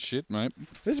fucking shit, mate.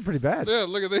 These are pretty bad. Yeah,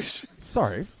 look at this.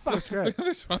 sorry. That's great. Look at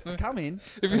this one. Come in.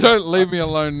 If you don't leave me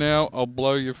alone now, I'll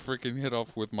blow your freaking head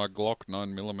off with my Glock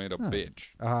 9mm,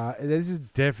 bitch. This is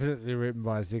definitely written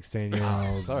by a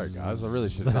 16-year-old. Sorry, guys. I really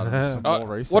should have done some more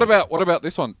research. What about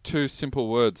this one? 2 simple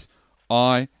words.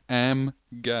 I am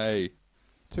gay.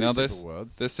 Two Now simple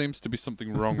words. there seems to be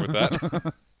something wrong with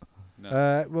that.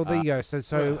 Well, there you go. So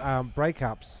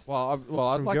breakups. I'd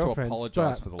From like to girlfriends,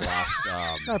 apologise but- for the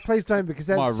last No, please don't, because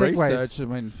that my segues. research. I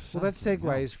mean, Well, that fucking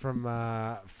hell.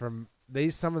 segues from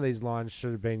these. Some of these lines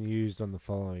should have been used on the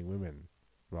following women,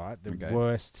 right? The Okay.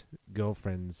 worst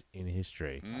girlfriends in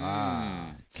history.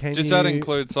 Ah, Can Does you, that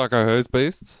include Psycho Hose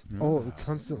Beasts? Oh,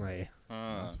 constantly.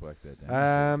 nice work there,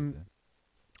 Dan.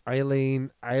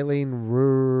 Aileen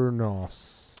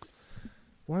Runos.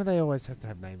 Why do they always have to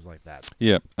have names like that?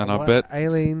 Yeah, and I Why- bet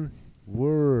Aileen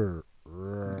Runos.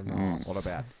 What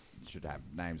about should have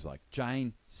names like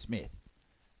Jane Smith,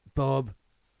 Bob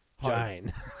Hope.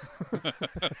 Jane?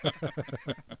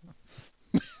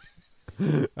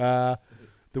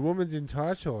 The woman's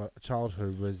entire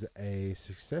childhood was a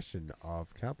succession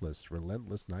of countless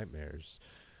relentless nightmares.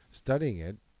 Studying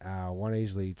it, one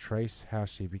easily trace how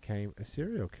she became a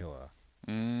serial killer.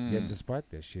 Yet despite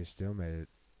this, she still made it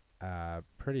a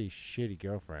pretty shitty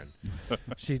girlfriend.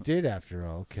 She did, after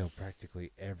all, kill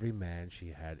practically every man she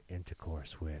had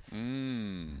intercourse with.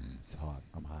 It's hard.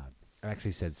 I'm hard. I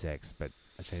actually said sex, but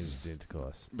I changed it to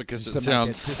intercourse. because Just it to make sounds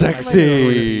it- just to make it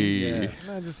sexy. creepy,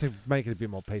 No, just to make it a bit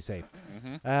more PC.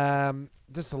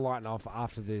 Just to lighten off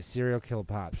after the serial killer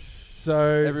part. So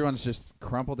Everyone's just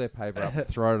crumpled their paper up,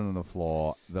 thrown it on the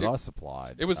floor that I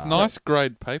supplied. It was nice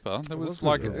grade paper. There It was was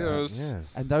like good, it was. yeah.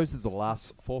 And those are the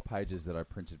last 4 pages that I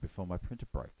printed before my printer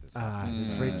broke this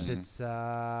It's reached its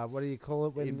what do you call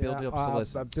it when Inbuilt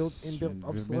obsolescence. Inbuilt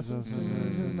obsolescence,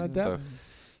 Mm. no doubt.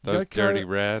 Those Yoko- dirty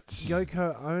rats.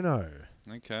 Yoko Ono.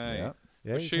 Okay. Yep.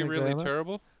 Yeah, Was you she can't really go on that.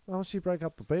 terrible? Well, she broke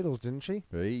up the Beatles, didn't she?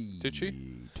 Did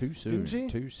she? Too soon. Didn't she?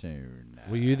 Too soon.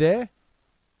 Were you there?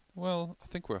 Well, I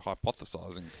think we're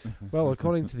hypothesizing. Well,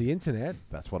 according to the internet,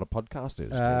 That's what a podcast is.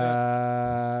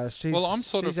 she's Well, I'm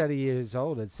sort she's of- 80 years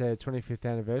old. It's her 25th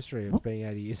anniversary of being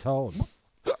 80 years old.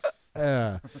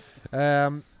 Um,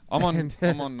 I'm on And-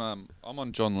 I'm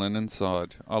on John Lennon's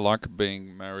side. I like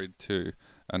being married to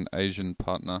an Asian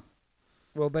partner.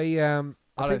 well, they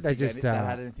I think they just that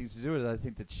had anything to do with it. I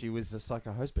think that she was a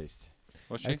psycho host beast.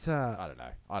 Was she? it's I don't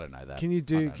know. I don't know that. Can you I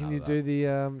do don't can know you that.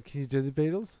 do the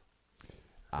Beatles?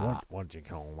 Ah. What you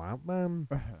call that?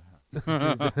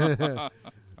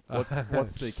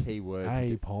 What's the key word?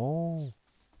 Hey Paul,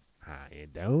 how you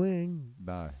doing?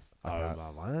 No. I Oh, can't.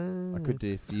 mama. I could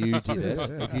do if you did it.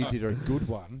 If you did a good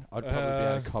one, I'd probably be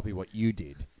able to copy what you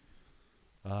did.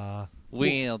 Well,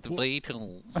 the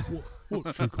Beatles.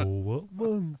 What you call that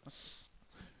one?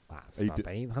 That's Are you the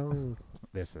Beatles.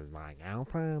 This is my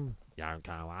girlfriend,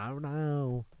 Yoko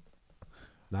Ono.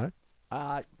 No,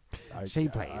 She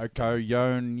plays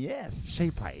Yon, yes.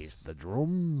 she plays the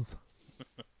drums.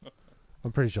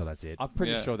 I'm pretty sure that's it. I'm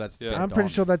pretty Yeah, sure that's yeah. dead I'm pretty on.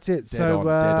 sure that's it. Dead So, on,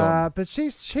 dead on. but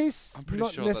she's I'm pretty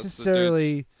not sure that's the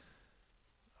necessarily.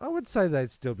 I would say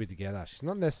they'd still be together. She's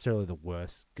not necessarily the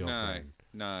worst No, girlfriend.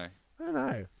 no, I don't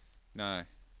know. no.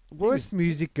 Worst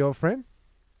music girlfriend.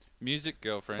 Music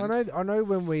girlfriend. I know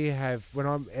when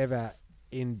I'm ever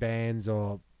in bands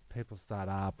or people start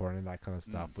up or any of that kind of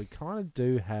stuff, we kind of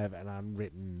do have an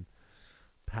unwritten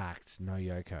pact, no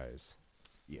Yokos.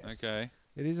 Yes. Okay.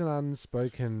 It is an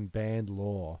unspoken band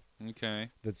law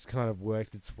Okay. that's kind of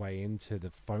worked its way into the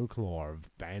folklore of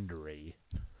bandery.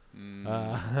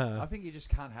 I think you just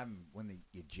can't have them when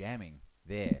you're jamming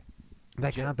there.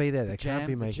 They can't be there. They jam, can't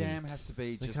be the making. jam has to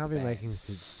be They just can't the be band. making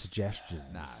suggestions.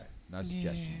 No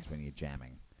suggestions when you're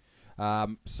jamming.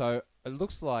 So it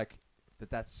looks like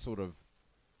that's sort of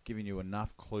giving you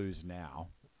enough clues now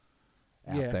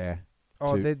out Yeah. there.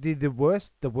 Oh, to-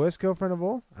 the worst girlfriend of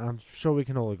all. I'm sure we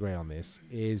can all agree on this.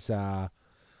 Is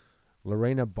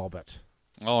Lorena Bobbitt.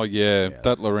 Oh yeah, Yes.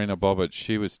 that Lorena Bobbitt.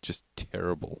 She was just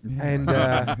terrible. And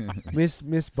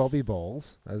Miss Bobby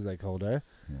Balls, as they called her,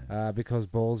 because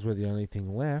balls were the only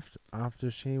thing left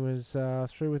after she was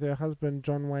through with her husband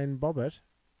John Wayne Bobbitt.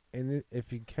 And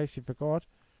if in case you forgot,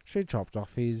 she chopped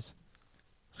off his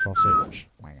sausage.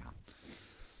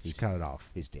 She cut it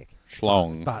off. His dick.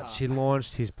 Schlong. But she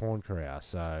launched his porn career.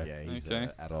 So, Yeah, he's Okay.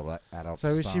 an adult. so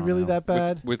is she star really now. that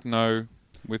bad? With no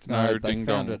No, they ding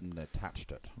found dong. it and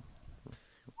attached it.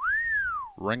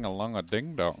 Ring along a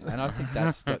ding dong. And I think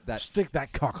that's that. Stick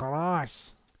that cock on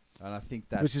ice. And I think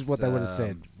that's Which is what they would have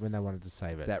said when they wanted to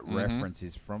save it. That Mhm. reference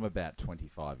is from about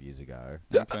 25 years ago.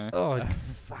 Okay. Oh,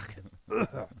 fucking.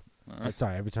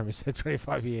 Sorry, every time you say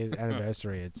 25 years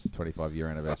anniversary, it's. 25-year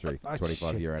anniversary. Oh,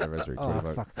 25-year anniversary. Oh,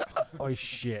 25. fuck. Oh,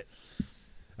 shit.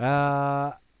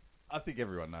 I think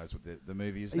everyone knows what the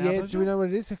movie is now. Yeah, don't do we you? know what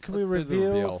it is? Can we Let's do the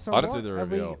reveal? reveal. somewhat? Let's do the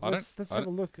Have we- reveal. Let's I have a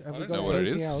don't- look. Have I we don't got know what it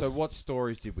anything is. else? So what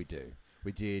stories did we do?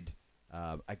 We did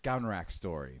a gun rack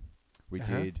story. We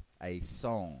Uh-huh. did a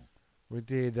song. We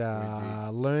did did.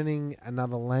 learning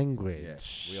another language.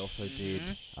 Yes. We also did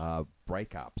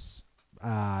breakups.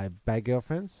 Bad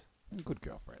girlfriends. Good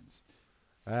girlfriends.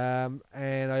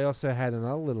 And I also had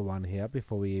another little one here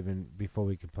before we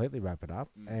completely wrap it up.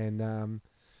 And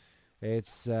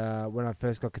it's when I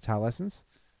first got guitar lessons,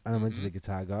 and I went to the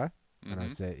guitar guy, and I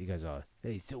said, he goes, "Oh,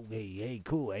 hey,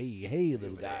 cool, hey,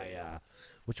 little guy,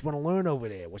 what you want to learn over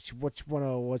there? What you want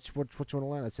to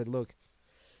learn?" I said, "Look,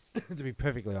 to be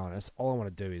perfectly honest, all I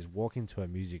want to do is walk into a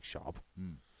music shop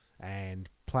and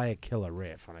play a killer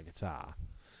riff on a guitar,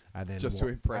 and then Just to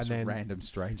impress and then- random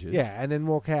strangers. yeah, and then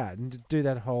walk out and do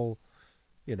that whole,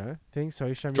 thing." So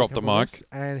he showed me Drop a the couple of mic. riffs,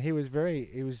 and he was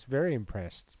very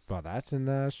impressed by that,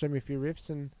 and showed me a few riffs,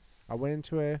 and I went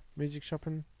into a music shop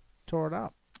and tore it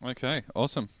up. Okay,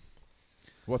 awesome.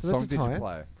 What So that's song a did you tie.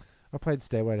 play? I played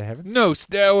 "Stairway to Heaven." No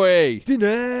stairway.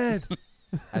 Denied.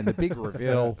 And the big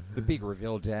reveal,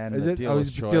 Dan. Is the it?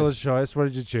 dealer's choice. Dealer's choice. What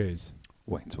did you choose?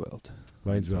 Wayne's World.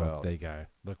 Wayne's World. World. There you go.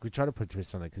 Look, we tried to put a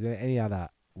twist on it because any other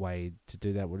way to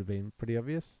do that would have been pretty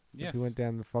obvious. Yes. If we went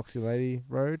down the Foxy Lady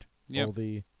road. Yep. All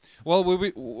the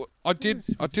Well, I did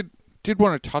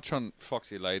want to touch on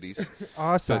Foxy Ladies.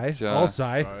 I'll say. But, I'll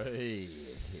say. Hey.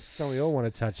 Don't we all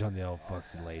want to touch on the old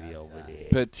Foxy Lady over there?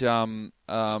 But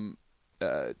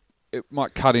it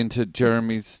might cut into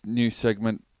Jeremy's new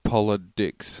segment,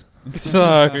 Politics.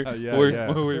 So we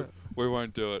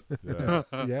won't do it. Yeah.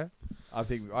 Yeah. I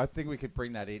think we could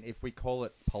bring that in. If we call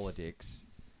it politics,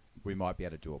 we might be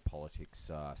able to do a politics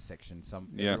section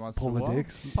every once in a while.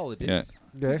 Politics? Politics. Yeah,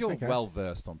 Because you're okay. well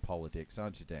versed on politics,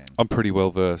 aren't you, Dan? I'm pretty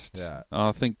well versed. Yeah.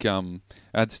 I think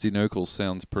Adsty Nukel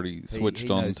sounds pretty switched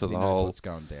he on knows, to he the knows whole. what's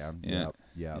going down. Yeah.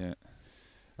 Yeah. Yeah.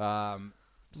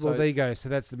 Well, there you go. So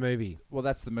that's the movie. Well,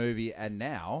 that's the movie, and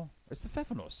now it's the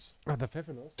Pfeffernuss. Oh, the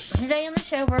Pfeffernuss. Today on the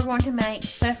show, we're going to make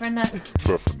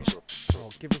pfeffernuss. Oh,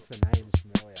 give us the names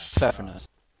from earlier. Pfeffernuss.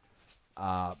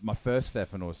 My first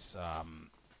Pfeffernuss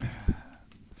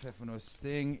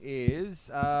thing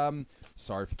is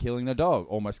sorry for killing the dog,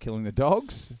 almost killing the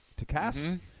dogs to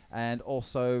Cass, and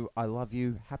also I love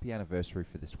you. Happy anniversary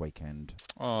for this weekend,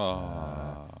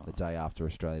 the day after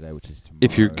Australia Day, which is tomorrow.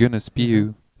 If you're gonna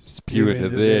spew, spew into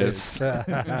this.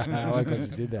 I like what you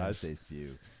did I there. say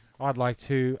spew. I'd like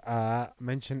to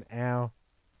mention our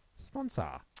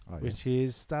sponsor, which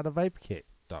is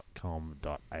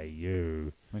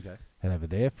startervapekit.com.au. Okay. Head over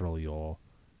there for all your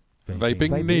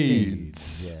Vaping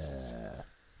needs. Yeah.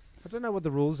 I don't know what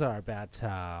the rules are about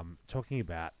talking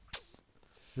about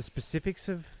the specifics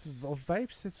of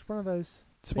vapes. It's one of those.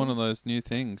 It's one of those new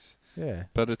things, Yeah.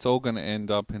 but it's all going to end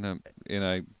up in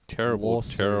a terrible,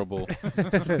 Lawsuit. terrible.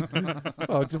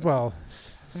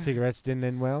 Cigarettes didn't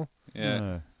end well.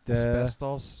 Yeah.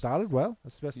 Asbestos. Started well.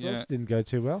 Asbestos Yeah. didn't go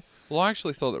too well. Well, I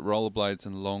actually thought that rollerblades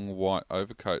and long white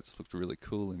overcoats looked really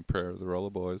cool in Prayer of the Roller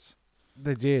Boys.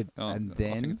 They did. Oh, And I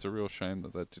then- think it's a real shame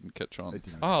that didn't catch on. It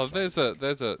didn't Oh, catch on.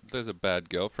 there's a bad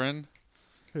girlfriend.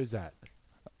 Who's that?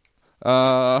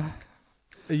 Uh,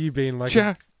 Are you being like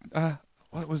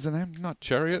what was the name? Not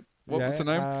Chariot. What was the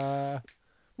name?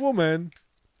 Woman.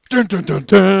 Dun, dun, dun,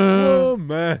 dun.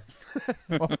 Woman.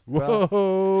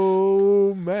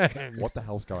 Whoa, man. What the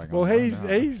hell's going on? Well, right he's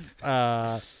now? he's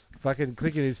fucking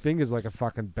clicking his fingers like a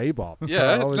fucking bebop.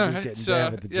 Yeah, so I was no, just getting it's,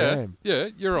 down at the jam. Yeah,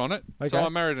 you're on it. So Okay. I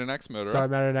married an axe murderer. So I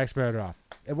married an ex-murderer.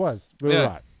 It was. We were Yeah.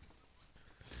 right.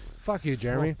 Fuck you,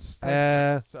 Jeremy.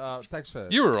 Thanks for.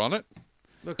 You were on it.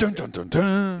 Look, Dun dun dun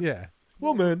dun. Yeah.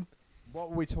 Woman. what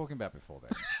were we talking about before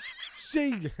then?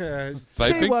 She.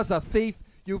 Vaping? She was a thief.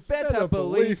 You better Better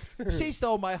believe. believe. She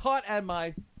stole my heart and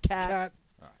my cat. Cat.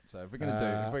 All right, so if we're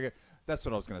gonna that's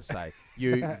what I was gonna say.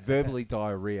 You verbally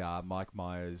diarrhea Mike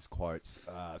Myers quotes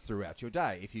throughout your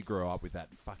day if you grew up with that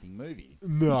fucking movie.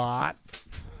 Not.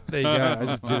 There you go. I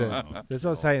just did it. That's what I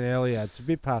was saying earlier. It's a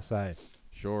bit passe.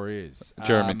 Sure is.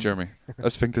 Jeremy.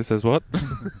 A sphincter says what?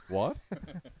 What?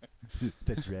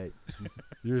 That's right.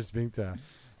 You're a sphincter.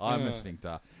 I'm a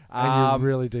sphincter. And you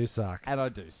really do suck. And I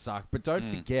do suck. But don't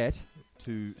forget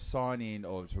to sign in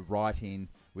or to write in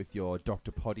with your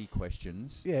Dr. Potty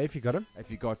questions. Yeah, if you got him.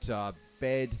 If you got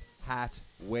bed, hat,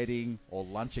 wedding, or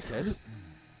lunchicate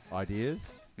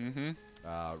ideas,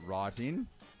 write in.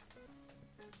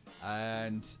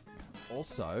 And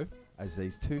also, as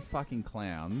these two fucking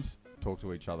clowns talk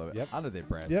to each other under their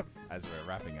breath as we're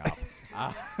wrapping up,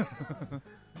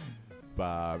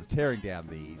 tearing down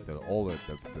the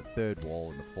third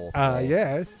wall and the fourth wall.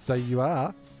 Yeah, so you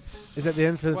are. Is that the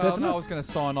end for the Well, Pfeffernuss? no, I was going to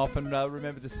sign off and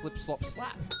remember to slip, slop,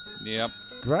 slap. Yep.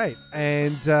 Great.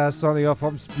 And signing off,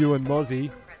 I'm Spewing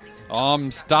Mozzie.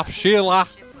 Stuff Sheila.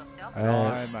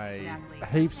 I'm a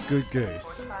Heaps good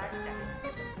goose.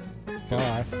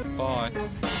 Bye. Bye.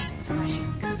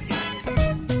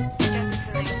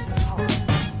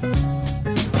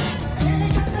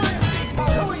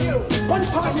 One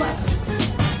pod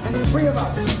left, and the three of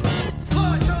us.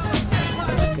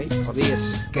 The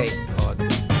escape pod.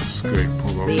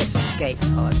 The escape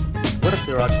pod. What if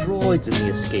there are droids in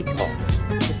the escape pod?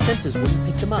 The sensors wouldn't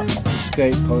pick them up.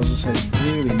 Escape pod, as I say,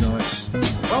 is really nice.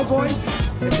 Well, boys,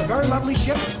 it's a very lovely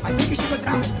ship. I think you should look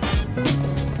out.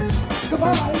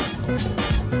 Goodbye.